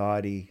from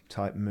society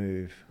type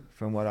move.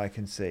 From what I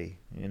can see,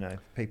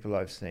 people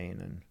I've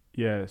seen, and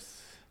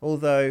yes.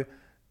 Although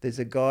there's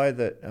a guy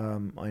that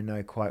I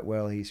know quite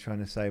well. He's trying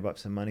to save up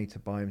some money to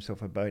buy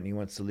himself a boat, and he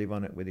wants to live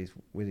on it with his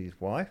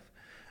wife,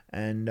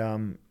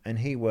 and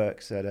he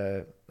works at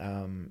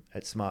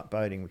at Smart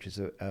Boating, which is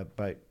a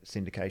boat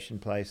syndication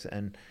place,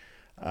 and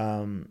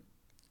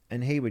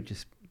and he would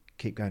just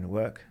keep going to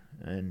work,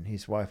 and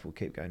his wife will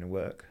keep going to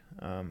work.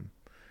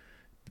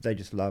 They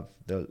just love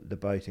the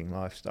boating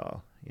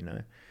lifestyle, you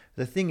know.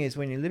 The thing is,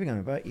 when you're living on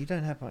a boat, you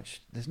don't have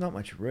much. There's not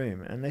much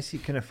room unless you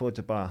can afford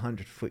to buy a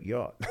 100-foot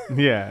yacht.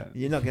 Yeah.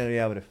 You're not going to be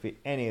able to fit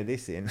any of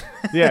this in.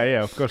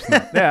 Yeah, of course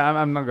not. Yeah,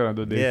 I'm not gonna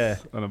do this Yeah.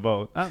 on a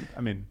boat.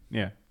 I mean,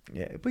 yeah,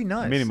 Yeah, it'd be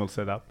nice. minimal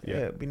setup. Yeah,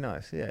 Yeah. it'd be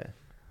nice. Yeah.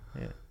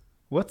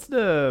 What's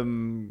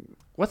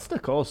the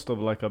cost of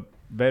like a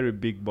very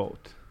big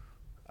boat?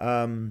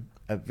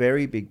 A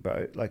very big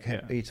boat. Like,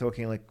 Yeah. are you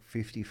talking like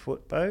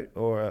 50-foot boat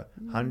or a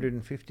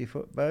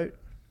 150-foot boat?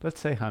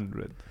 Let's say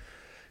 100.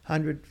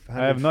 100. I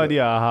have no foot.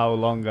 idea how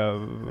long a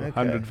Okay.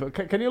 100 foot.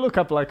 Can you look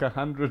up like a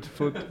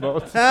 100-foot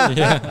boat?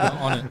 Yeah,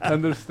 on it.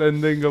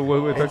 Understanding of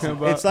what we're talking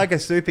about. It's like a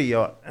super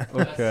yacht.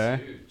 Okay.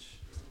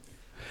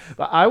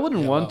 But I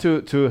wouldn't Yeah, want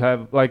to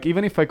have, like,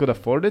 even if I could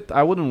afford it,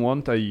 I wouldn't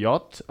want a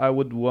yacht. I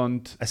would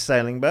want A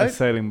sailing a boat?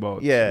 sailing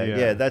boat.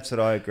 Yeah, that's what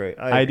I agree.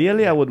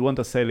 Ideally, I would want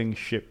a sailing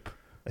ship.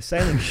 A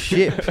sailing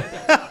ship.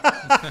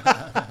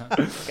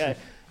 Okay.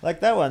 Like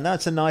that one.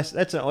 That's an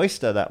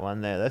oyster, that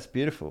one there. That's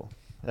beautiful.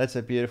 That's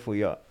a beautiful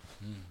yacht.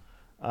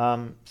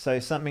 So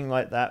something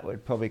like that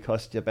would probably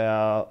cost you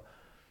about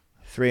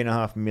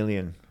 $3.5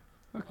 million.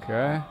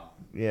 Okay.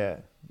 Yeah.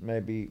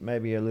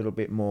 Maybe a little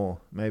bit more.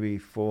 Maybe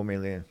 $4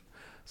 million.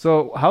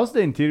 So how's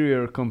the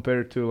interior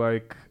compared to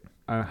like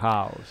a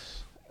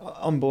house?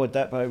 On board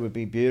that boat would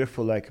be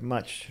beautiful, like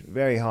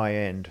very high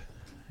end.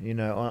 You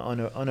know,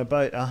 on a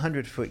boat,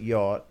 100-foot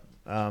yacht.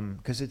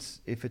 Because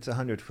if it's a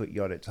 100-foot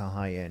yacht, it's a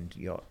high end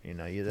yacht. You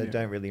know, they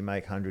don't really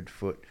make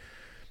 100-foot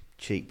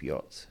cheap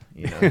yachts.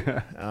 You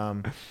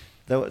know,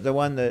 the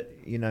one that,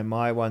 you know,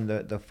 my one,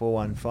 the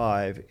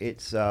 415,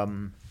 it's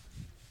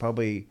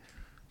probably,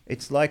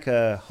 it's like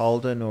a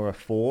Holden or a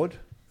Ford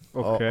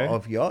Okay.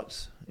 of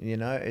yachts. You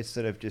know, it's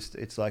sort of just,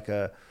 it's like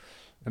a.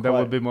 And that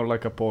would be more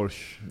like a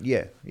Porsche.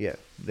 Yeah.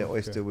 The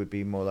Oyster would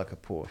be more like a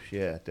Porsche.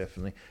 Yeah,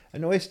 definitely.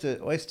 And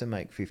Oyster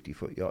make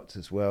 50-foot yachts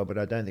as well, but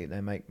I don't think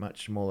they make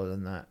much smaller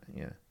than that.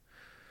 Yeah.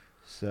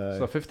 So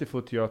So a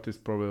 50-foot yacht is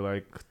probably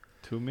like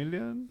 2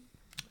 million.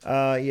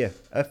 yeah.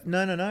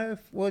 No.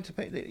 Well, it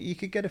depends. You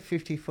could get a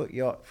 50-foot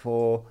yacht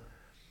for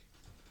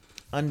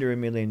under $1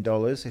 million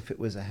if it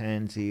was a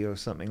Handsy or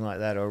something like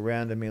that, or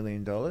around $1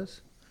 million.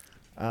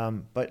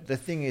 But the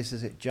thing is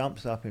it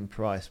jumps up in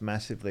price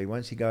massively.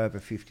 Once you go over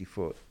 50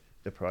 foot,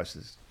 the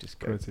prices just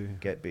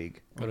get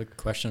big. Got a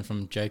question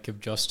from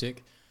Jacob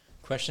Jostick.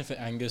 Question for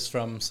Angus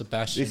from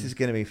Sebastian. This is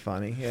going to be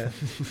funny, yeah.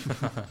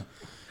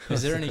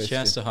 Is there any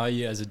chance to hire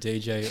you as a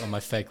DJ on my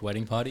fake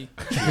wedding party?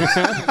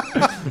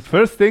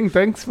 First thing,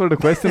 thanks for the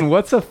question.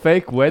 What's a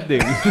fake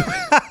wedding?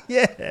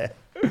 Yeah.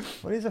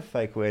 What is a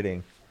fake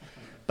wedding?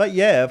 But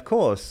yeah, of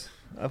course.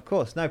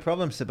 No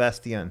problem,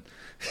 Sebastian.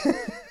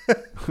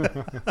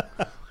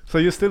 So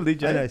you still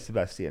DJ? I know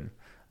Sebastian.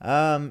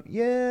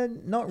 Yeah,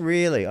 not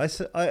really. I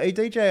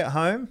DJ at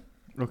home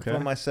for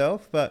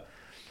myself, but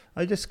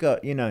I just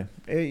got, you know,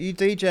 you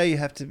DJ, you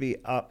have to be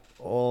up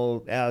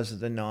all hours of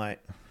the night,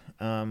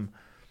 and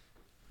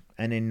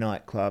in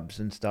nightclubs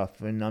and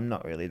stuff, and I'm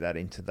not really that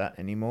into that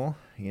anymore,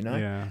 you know.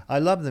 Yeah. I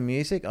love the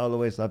music. I'll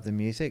always love the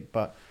music,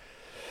 but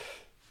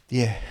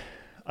yeah,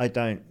 I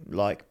don't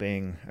like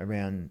being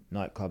around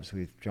nightclubs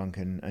with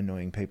drunken,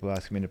 annoying people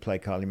asking me to play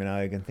Kylie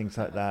Minogue and things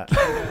like that.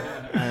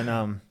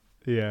 And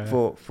Yeah.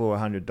 for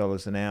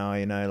 $100 an hour,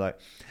 you know, like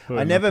For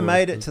I never enough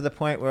made work. it to the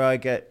point where I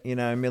get, you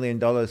know, $1 million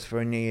for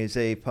a New Year's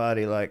Eve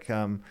party like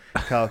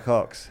Carl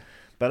Cox,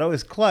 but I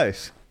was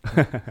close.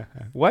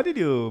 Why did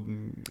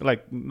you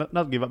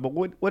not give up? But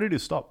why did you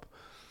stop?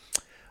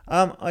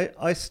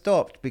 I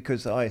stopped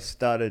because I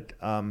started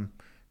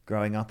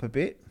growing up a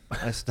bit.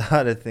 I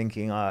started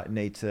thinking I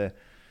need to,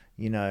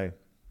 you know,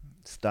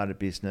 start a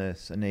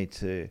business. I need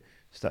to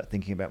start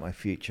thinking about my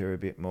future a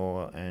bit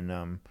more.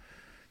 And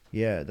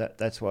yeah,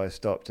 that's why I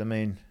stopped. I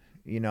mean,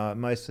 you know,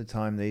 most of the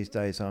time these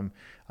days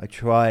I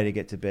try to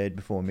get to bed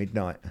before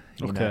midnight.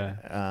 You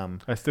know?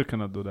 I still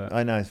cannot do that.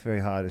 I know it's very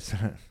hard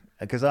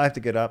because I have to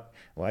get up.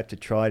 Well, I have to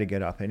try to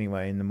get up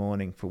anyway in the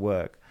morning for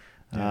work.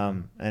 Yeah.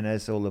 And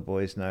as all the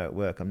boys know at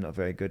work, I'm not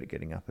very good at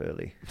getting up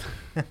early.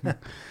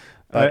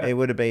 But it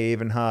would have been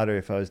even harder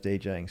if I was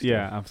DJing stuff.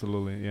 Yeah,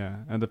 absolutely. Yeah.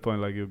 At the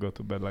point, like, you go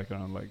to bed like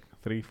around like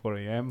 3, 4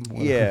 a.m.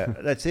 Yeah,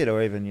 that's it. Or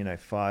even, you know,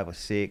 5 or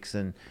 6.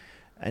 And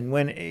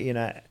when, you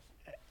know,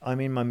 I'm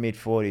in my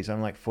mid-40s.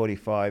 I'm like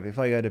 45. If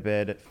I go to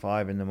bed at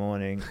 5 in the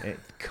morning, it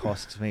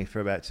costs me for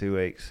about 2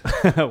 weeks.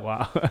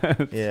 Wow.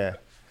 Yeah.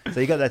 So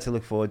you got that to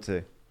look forward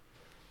to.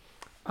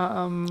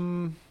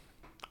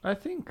 I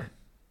think,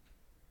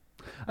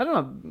 I don't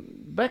know,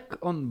 back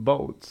on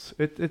boats,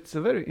 it's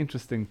a very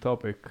interesting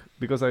topic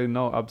because I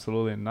know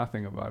absolutely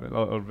nothing about it,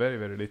 or very,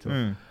 very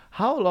little.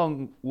 How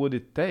long would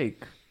it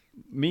take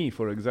me,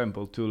 for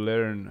example, to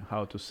learn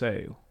how to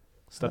sail,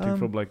 starting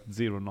from like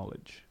zero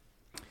knowledge?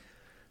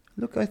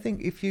 Look, I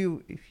think if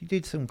you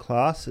did some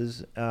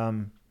classes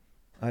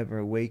over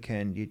a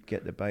weekend, you'd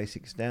get the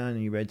basics down,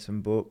 and you read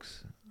some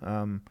books,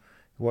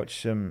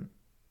 watch some,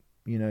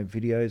 you know,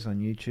 videos on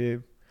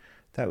YouTube.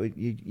 That would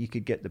you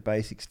could get the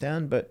basics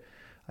down. But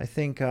I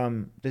think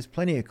there's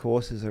plenty of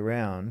courses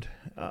around.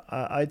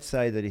 I'd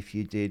say that if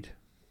you did,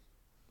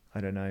 I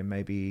don't know,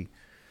 maybe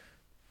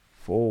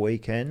 4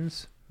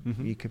 weekends,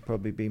 you could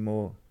probably be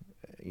more,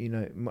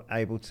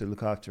 able to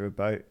look after a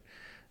boat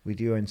with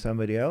you and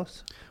somebody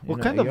else.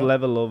 What kind of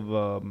level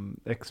of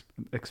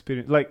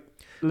experience? Like,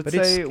 let's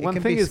say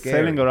one thing is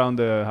sailing around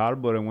the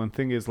harbor, and one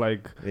thing is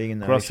like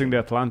crossing the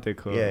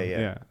Atlantic. Or,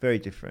 yeah, very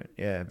different.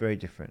 Yeah, very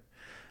different.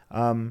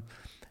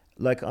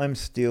 Like I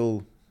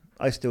still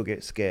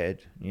get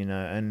scared,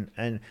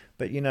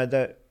 but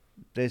that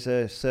there's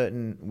a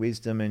certain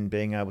wisdom in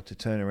being able to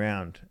turn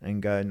around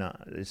and go, no,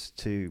 it's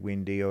too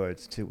windy, or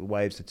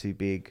waves are too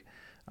big.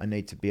 I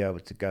need to be able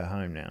to go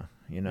home now,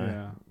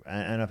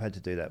 and I've had to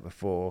do that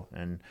before.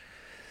 And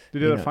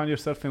did you ever find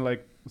yourself in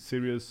like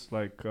serious,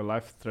 like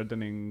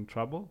life-threatening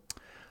trouble?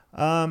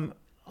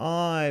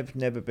 I've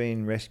never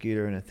been rescued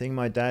or anything.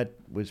 My dad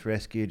was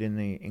rescued in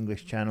the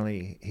English Channel.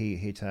 He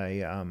hit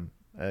a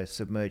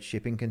submerged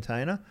shipping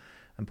container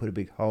and put a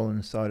big hole in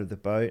the side of the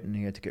boat, and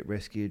he had to get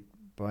rescued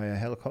by a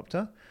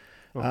helicopter.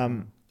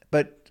 Okay.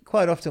 But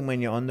quite often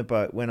when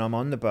I'm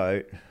on the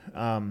boat,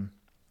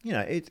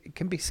 it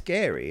can be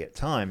scary at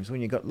times when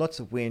you've got lots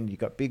of wind, you've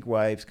got big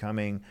waves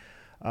coming.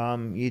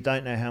 You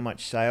don't know how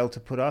much sail to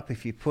put up.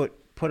 If you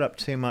put up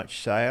too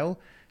much sail,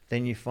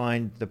 then you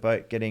find the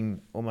boat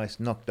getting almost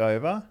knocked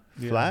over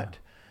flat,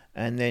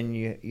 and then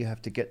you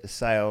have to get the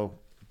sail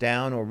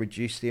down or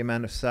reduce the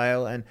amount of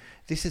sail. And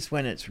this is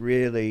when it's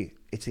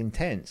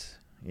intense,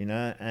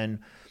 and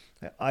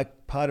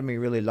part of me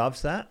really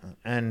loves that,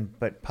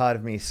 but part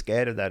of me is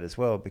scared of that as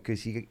well,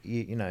 because you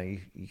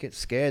get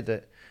scared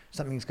that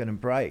something's going to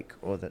break,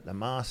 or that the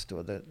mast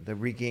or the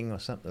rigging or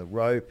something, the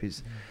rope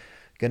is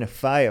going to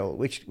fail,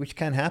 which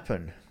can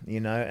happen,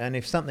 and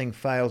if something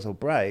fails or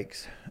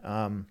breaks,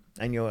 and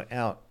you're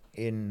out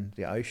in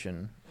the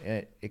ocean,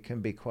 it can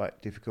be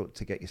quite difficult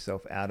to get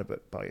yourself out of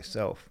it by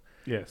yourself.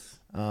 Yes.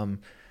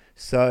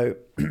 So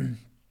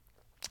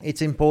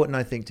it's important,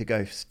 I think, to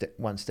go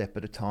one step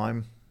at a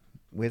time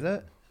with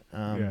it.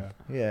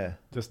 Yeah.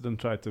 Just don't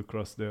try to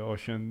cross the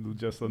ocean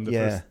just on the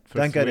first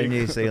don't go week. to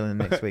New Zealand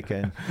next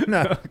weekend.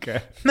 No.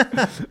 Okay.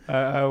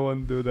 I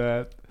won't do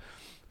that.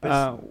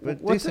 But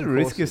what's the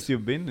riskiest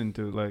you've been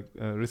into, like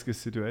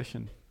riskiest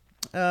situation?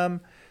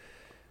 Like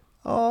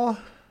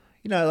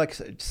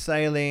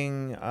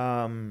sailing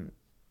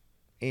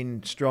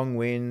in strong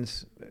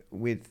winds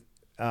with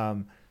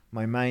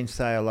my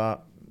mainsail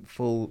up,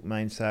 full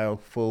mainsail,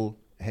 full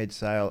head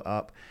sail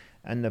up,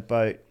 and the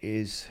boat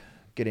is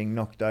getting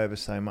knocked over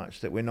so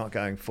much that we're not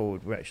going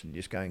forward, we're actually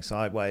just going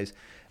sideways,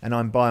 and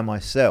I'm by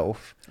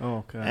myself.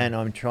 And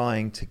I'm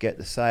trying to get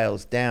the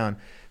sails down.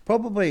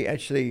 Probably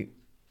actually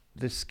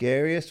the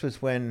scariest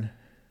was when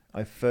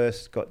I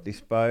first got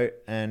this boat,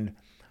 and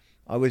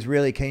I was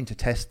really keen to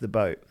test the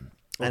boat,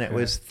 and it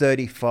was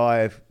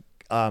 35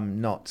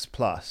 knots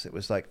plus. It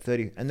was like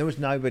 30, and there was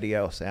nobody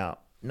else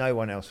out. No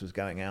one else was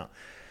going out.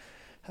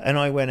 And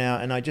I went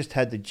out, and I just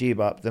had the jib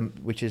up,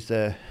 which is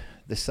the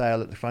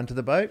sail at the front of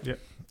the boat. Yep.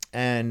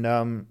 And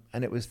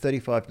it was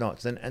 35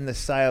 knots, and the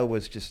sail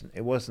was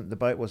the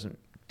boat wasn't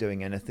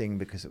doing anything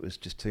because it was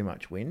just too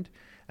much wind,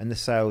 and the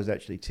sail was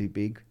actually too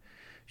big.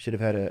 Should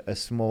have had a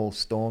small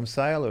storm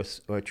sail or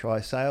a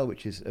trysail,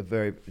 which is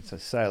it's a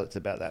sail that's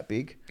about that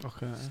big.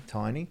 Okay. It's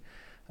tiny.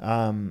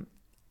 I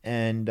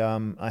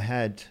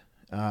had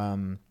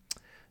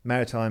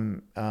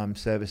Maritime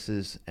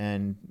Services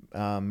and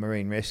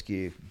Marine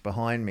Rescue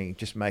behind me,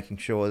 just making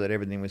sure that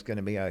everything was going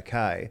to be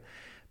okay,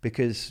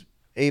 because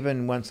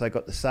even once I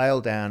got the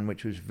sail down,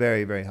 which was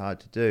very, very hard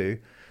to do,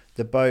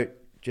 the boat,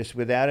 just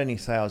without any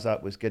sails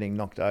up, was getting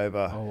knocked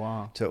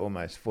over to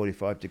almost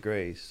 45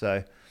 degrees.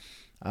 So,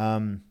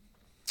 so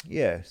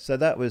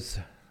that was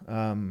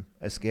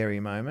a scary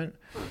moment.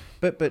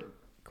 But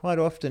quite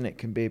often it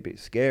can be a bit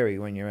scary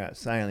when you're out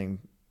sailing,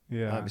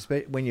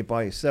 especially when you're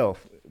by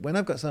yourself. When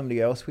I've got somebody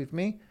else with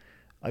me,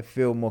 I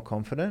feel more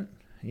confident,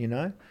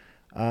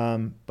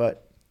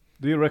 but...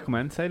 Do you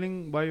recommend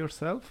sailing by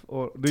yourself,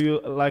 or do you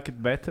like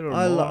it better or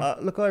more?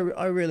 Look,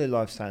 I really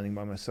love sailing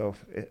by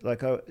myself.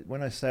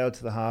 When I sailed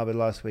to the harbour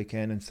last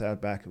weekend and sailed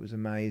back, it was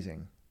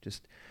amazing.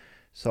 Just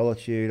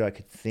solitude, I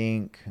could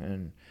think,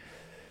 and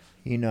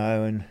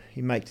and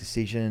you make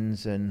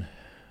decisions, and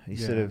you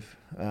sort of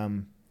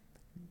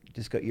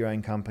just got your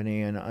own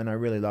company, and I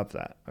really love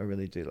that. I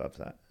really do love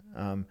that.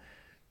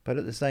 But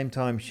at the same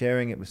time,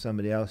 sharing it with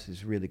somebody else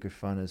is really good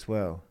fun as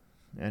well,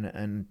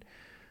 and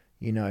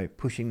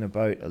pushing the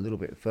boat a little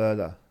bit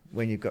further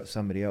when you've got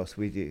somebody else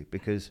with you,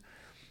 because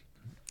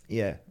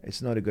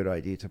it's not a good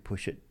idea to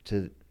push it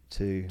to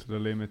the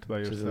limit by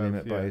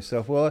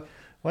yourself. Well,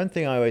 one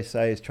thing I always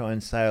say is try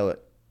and sail at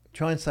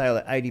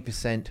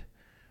 80%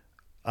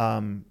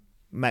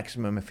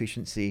 maximum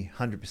efficiency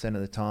 100%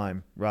 of the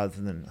time, rather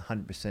than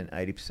 100%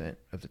 80%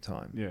 of the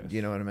time. Yes.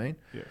 You know what I mean?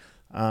 Yes.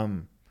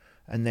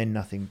 And then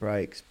nothing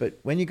breaks. But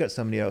when you've got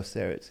somebody else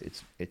there,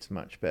 it's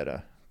much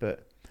better.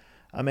 But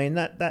I mean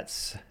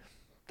that's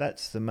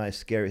the most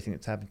scary thing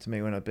that's happened to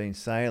me when I've been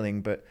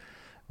sailing. But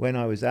when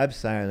I was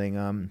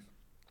abseiling,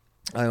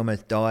 I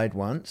almost died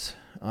once.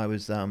 I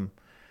was on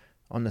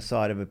the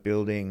side of a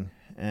building,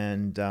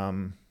 and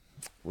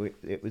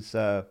it was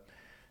a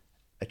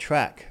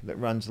track that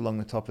runs along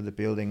the top of the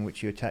building,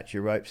 which you attach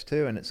your ropes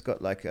to, and it's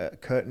got like a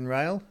curtain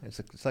rail.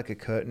 It's like a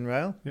curtain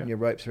rail, Yeah. and your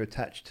ropes are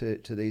attached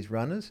to these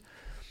runners.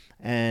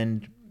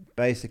 And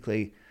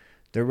basically,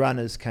 the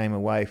runners came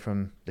away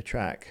from the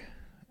track,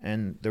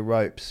 and the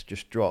ropes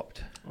just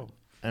dropped. Oh.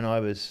 And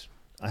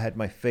I had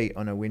my feet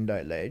on a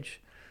window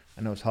ledge,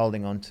 and I was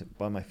holding on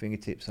by my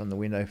fingertips on the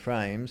window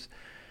frames.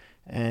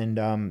 And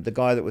the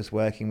guy that was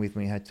working with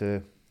me had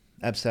to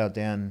abseil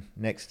down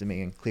next to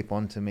me and clip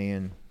onto me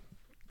and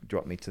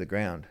drop me to the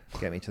ground,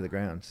 get me to the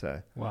ground.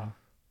 So, Wow.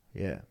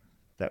 yeah,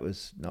 that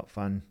was not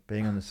fun,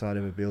 being on the side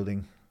of a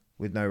building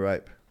with no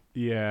rope.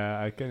 Yeah,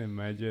 I can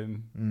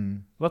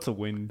imagine. Lots of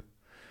wind.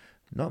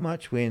 Not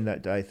much wind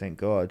that day, thank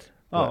God.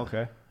 Oh, But,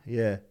 okay.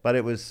 yeah, but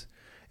it was,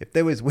 if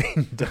there was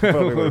wind, I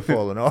probably would have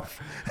fallen off.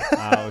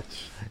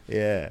 Ouch.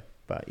 Yeah,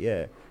 but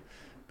yeah,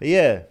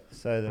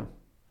 so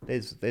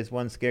there's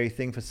one scary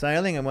thing for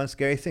sailing and one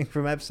scary thing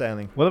from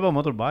abseiling. What about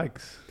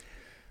motorbikes?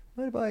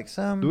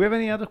 Motorbikes, Do we have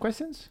any other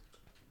questions?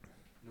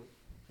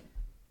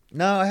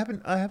 no, I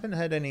haven't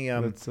had any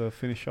Let's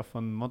finish off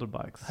on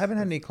motorbikes. I haven't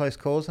had any close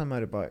calls on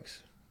motorbikes.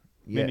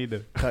 Me yet. neither.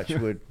 Touch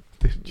wood.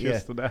 Cheers Yeah.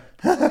 to that.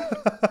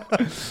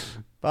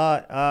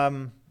 But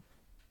I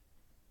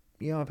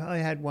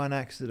had one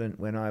accident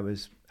when I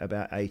was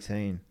about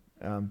 18.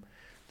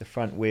 The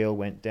front wheel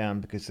went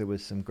down because there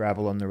was some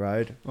gravel on the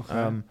road.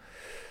 Okay.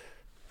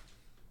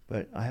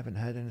 But I haven't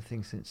had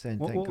anything since then.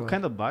 What, Thank what God.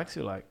 kind of bikes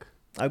you like?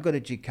 I've got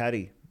a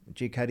Ducati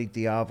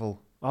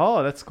Diavel.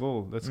 Oh, that's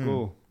cool. That's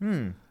cool.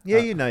 Yeah, Uh,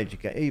 you know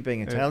Ducati. You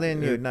being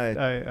Italian, you know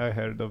I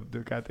heard of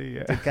Ducati.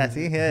 Yeah.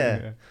 Ducati.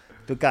 Yeah,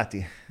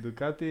 Ducati.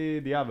 Ducati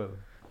Diavel.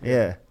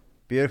 Yeah,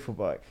 beautiful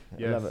bike. I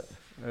Yes. love it.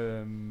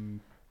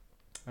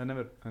 I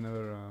never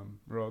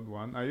rode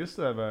one. I used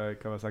to have a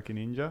Kawasaki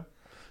Ninja.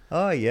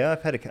 Oh yeah,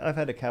 I've had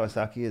a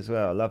Kawasaki as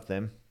well. I love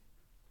them.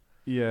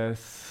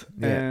 Yes,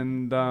 Yeah.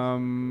 and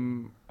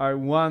I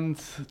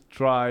once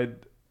tried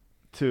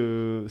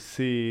to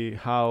see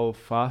how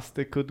fast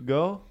they could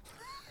go,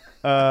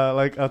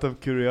 like out of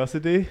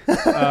curiosity.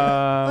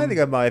 I think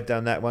I might have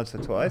done that once or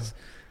twice.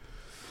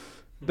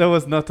 That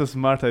was not a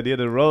smart idea.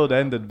 The road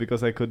ended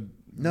because I could.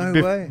 No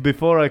way.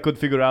 Before I could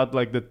figure out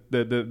like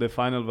the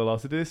final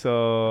velocity,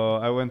 so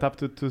I went up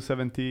to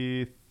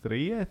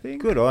 273, I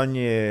think. Good on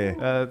you.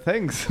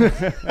 Thanks.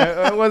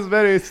 I was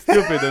very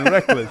stupid and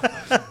reckless.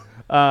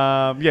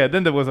 Yeah,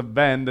 then there was a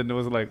bend, and it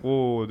was like,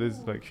 oh, this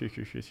is like shit.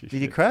 Did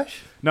you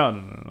crash?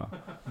 No.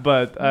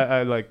 But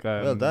I like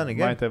Well done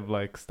again. might have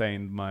like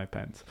stained my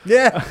pants.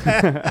 Yeah.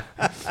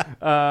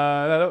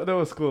 That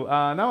was cool.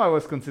 Now I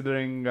was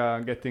considering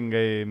getting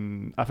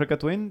a Africa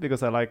Twin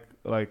because I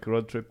like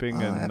road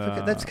tripping and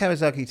Africa. That's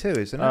Kawasaki too,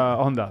 isn't it?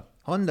 Honda.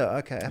 Honda.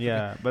 Okay. Africa.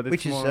 Yeah, but it's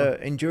Which is more,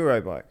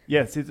 enduro bike.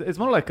 yes, it's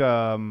more like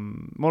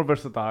more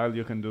versatile.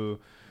 You can do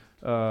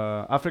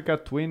Africa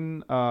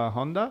Twin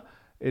Honda.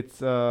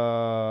 It's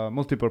a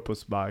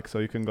multi-purpose bike, so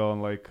you can go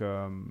on like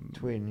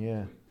Twin.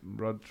 Yeah.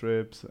 road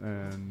trips,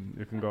 and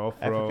you can go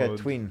off-road.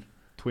 Africa Twin.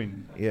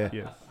 Twin. Yeah.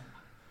 Yes.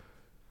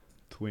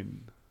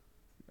 Twin.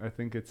 I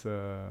think it's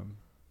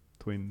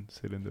twin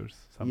cylinders.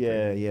 Something.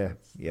 Yeah.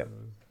 That's, Yep.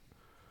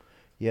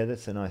 Yeah,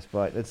 that's a nice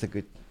bike. That's a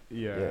good,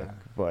 Yeah. good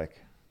bike.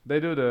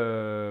 They do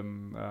the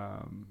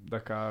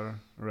Dakar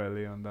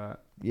rally on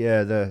that.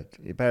 Yeah, the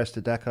Paris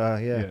to Dakar.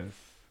 Yeah. Yes.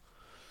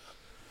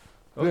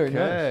 Very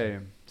Okay.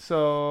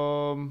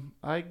 So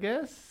I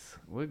guess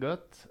we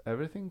got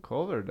everything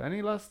covered.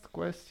 Any last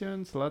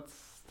questions? Last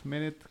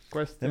minute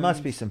questions? There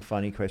must be some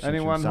funny questions.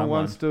 Anyone from who someone.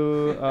 wants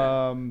to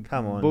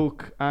Come on.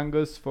 book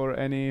Angus for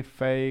any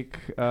fake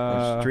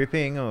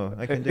Stripping, or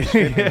I can do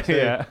stripping too.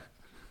 yeah.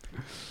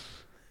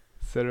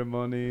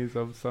 ceremonies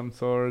of some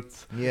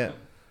sorts. Yeah.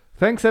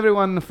 Thanks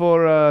everyone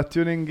for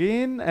tuning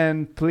in,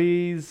 and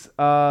please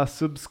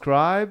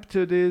subscribe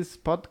to this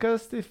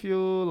podcast if you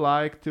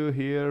like to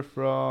hear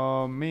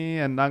from me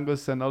and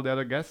Angus and all the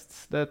other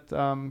guests that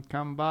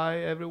come by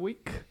every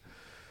week.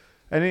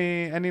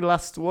 Any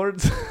last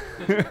words?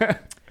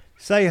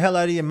 Say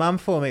hello to your mum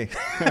for me.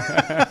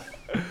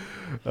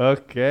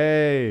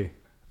 Okay.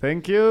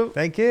 Thank you.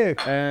 Thank you.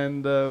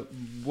 And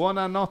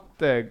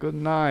buonanotte. Good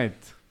night.